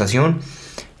conversación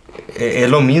es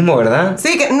lo mismo, ¿verdad?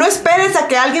 Sí, que no esperes a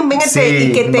que alguien venga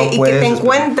y que te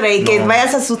encuentre y que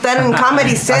vayas a asustar en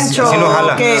Comedy Central. Así no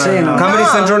jala. Comedy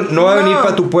Central no va a venir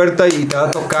para tu puerta y te va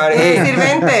a tocar.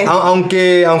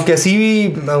 Aunque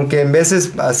en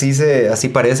veces así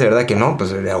parece, ¿verdad? Que no,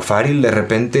 pues O'Farrill de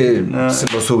repente se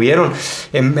lo subieron.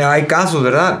 Hay casos,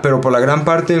 ¿verdad? Pero por la gran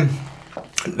parte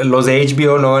los de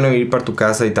HBO no van a ir para tu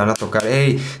casa y te van a tocar,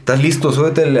 hey, ¿estás listo?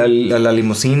 Súbete a la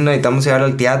limusina y te vamos a llevar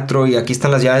al teatro y aquí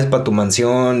están las llaves para tu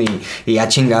mansión y ya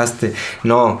chingaste.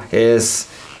 No, es...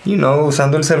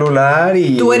 usando el celular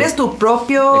y... Tú eres tu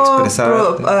propio... ¿cómo se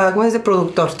dice?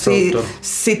 Productor. Productor.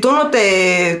 Si tú no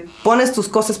te pones tus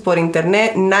cosas por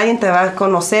internet, nadie te va a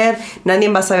conocer, nadie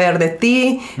va a saber de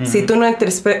ti. Si tú no te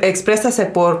expresas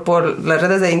por las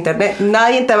redes de internet,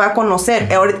 nadie te va a conocer.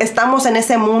 Estamos en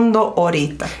ese mundo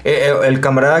ahorita. El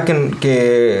camarada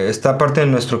que está parte de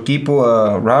nuestro equipo,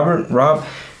 Rob,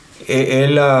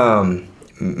 él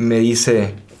me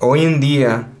dice, hoy en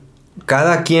día...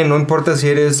 Cada quien, no importa si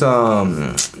eres,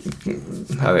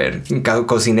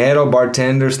 cocinero,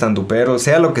 bartender, standupero,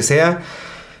 sea lo que sea,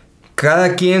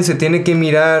 cada quien se tiene que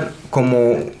mirar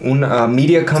como una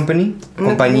media company,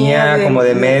 compañía como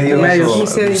de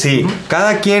medios. Sí,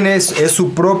 cada quien es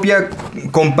su propia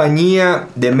compañía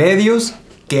de medios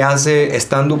que hace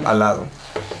stand-up al lado.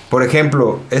 Por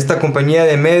ejemplo, esta compañía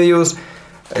de medios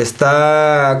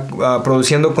está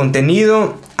produciendo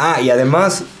contenido, y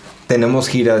además... tenemos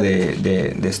gira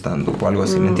de stand-up o algo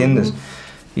así, ¿me entiendes?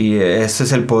 Y ese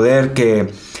es el poder que...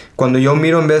 Cuando yo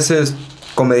miro en veces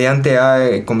comediante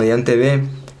A y comediante B,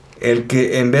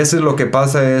 en veces lo que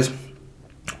pasa es...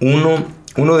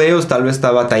 Uno de ellos tal vez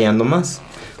está batallando más.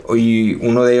 Y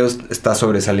uno de ellos está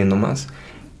sobresaliendo más.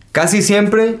 Casi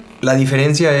siempre la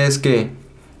diferencia es que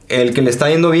el que le está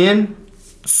yendo bien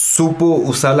supo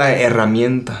usar la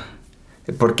herramienta.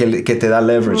 Porque que te da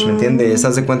leverage, ¿me entiendes?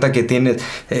 Haz de cuenta que tienes...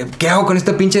 ¿qué hago con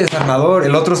este pinche desarmador?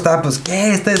 El otro está, pues,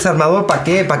 ¿qué? ¿Este desarmador para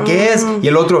qué? ¿Para qué es? Y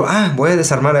el otro, voy a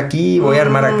desarmar aquí, voy a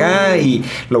armar acá y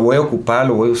lo voy a ocupar,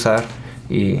 lo voy a usar.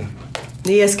 Y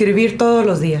escribir todos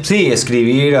los días. Sí,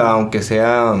 escribir, aunque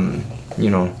sea,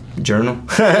 journal.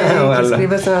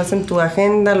 Escribes en tu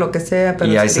agenda, lo que sea.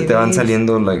 Pero y ahí se te van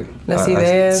saliendo las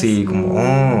ideas. Sí,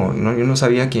 como, yo no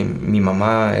sabía que mi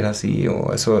mamá era así,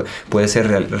 o eso puede ser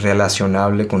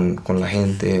relacionable con la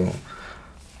gente.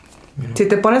 Si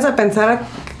te pones a pensar,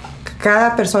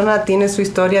 cada persona tiene su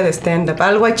historia de stand-up.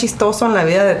 Algo hay chistoso en la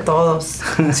vida de todos.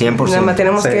 100%. Nada más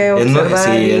tenemos que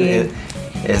observar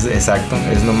es exacto.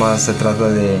 Es nomás se trata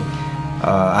de...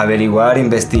 averiguar,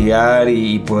 investigar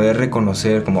y poder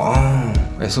reconocer como,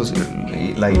 eso es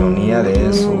la ironía de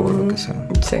eso o lo que sea.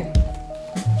 Sí.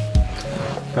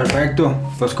 Perfecto.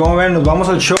 Pues como ven, nos vamos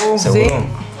al show. Sí.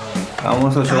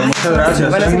 Vamos al show. Muchas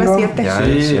gracias. Van a ser las 7. Ya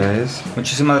Sí. es.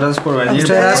 Muchísimas gracias por venir.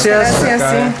 Muchas gracias.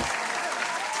 Gracias, sí.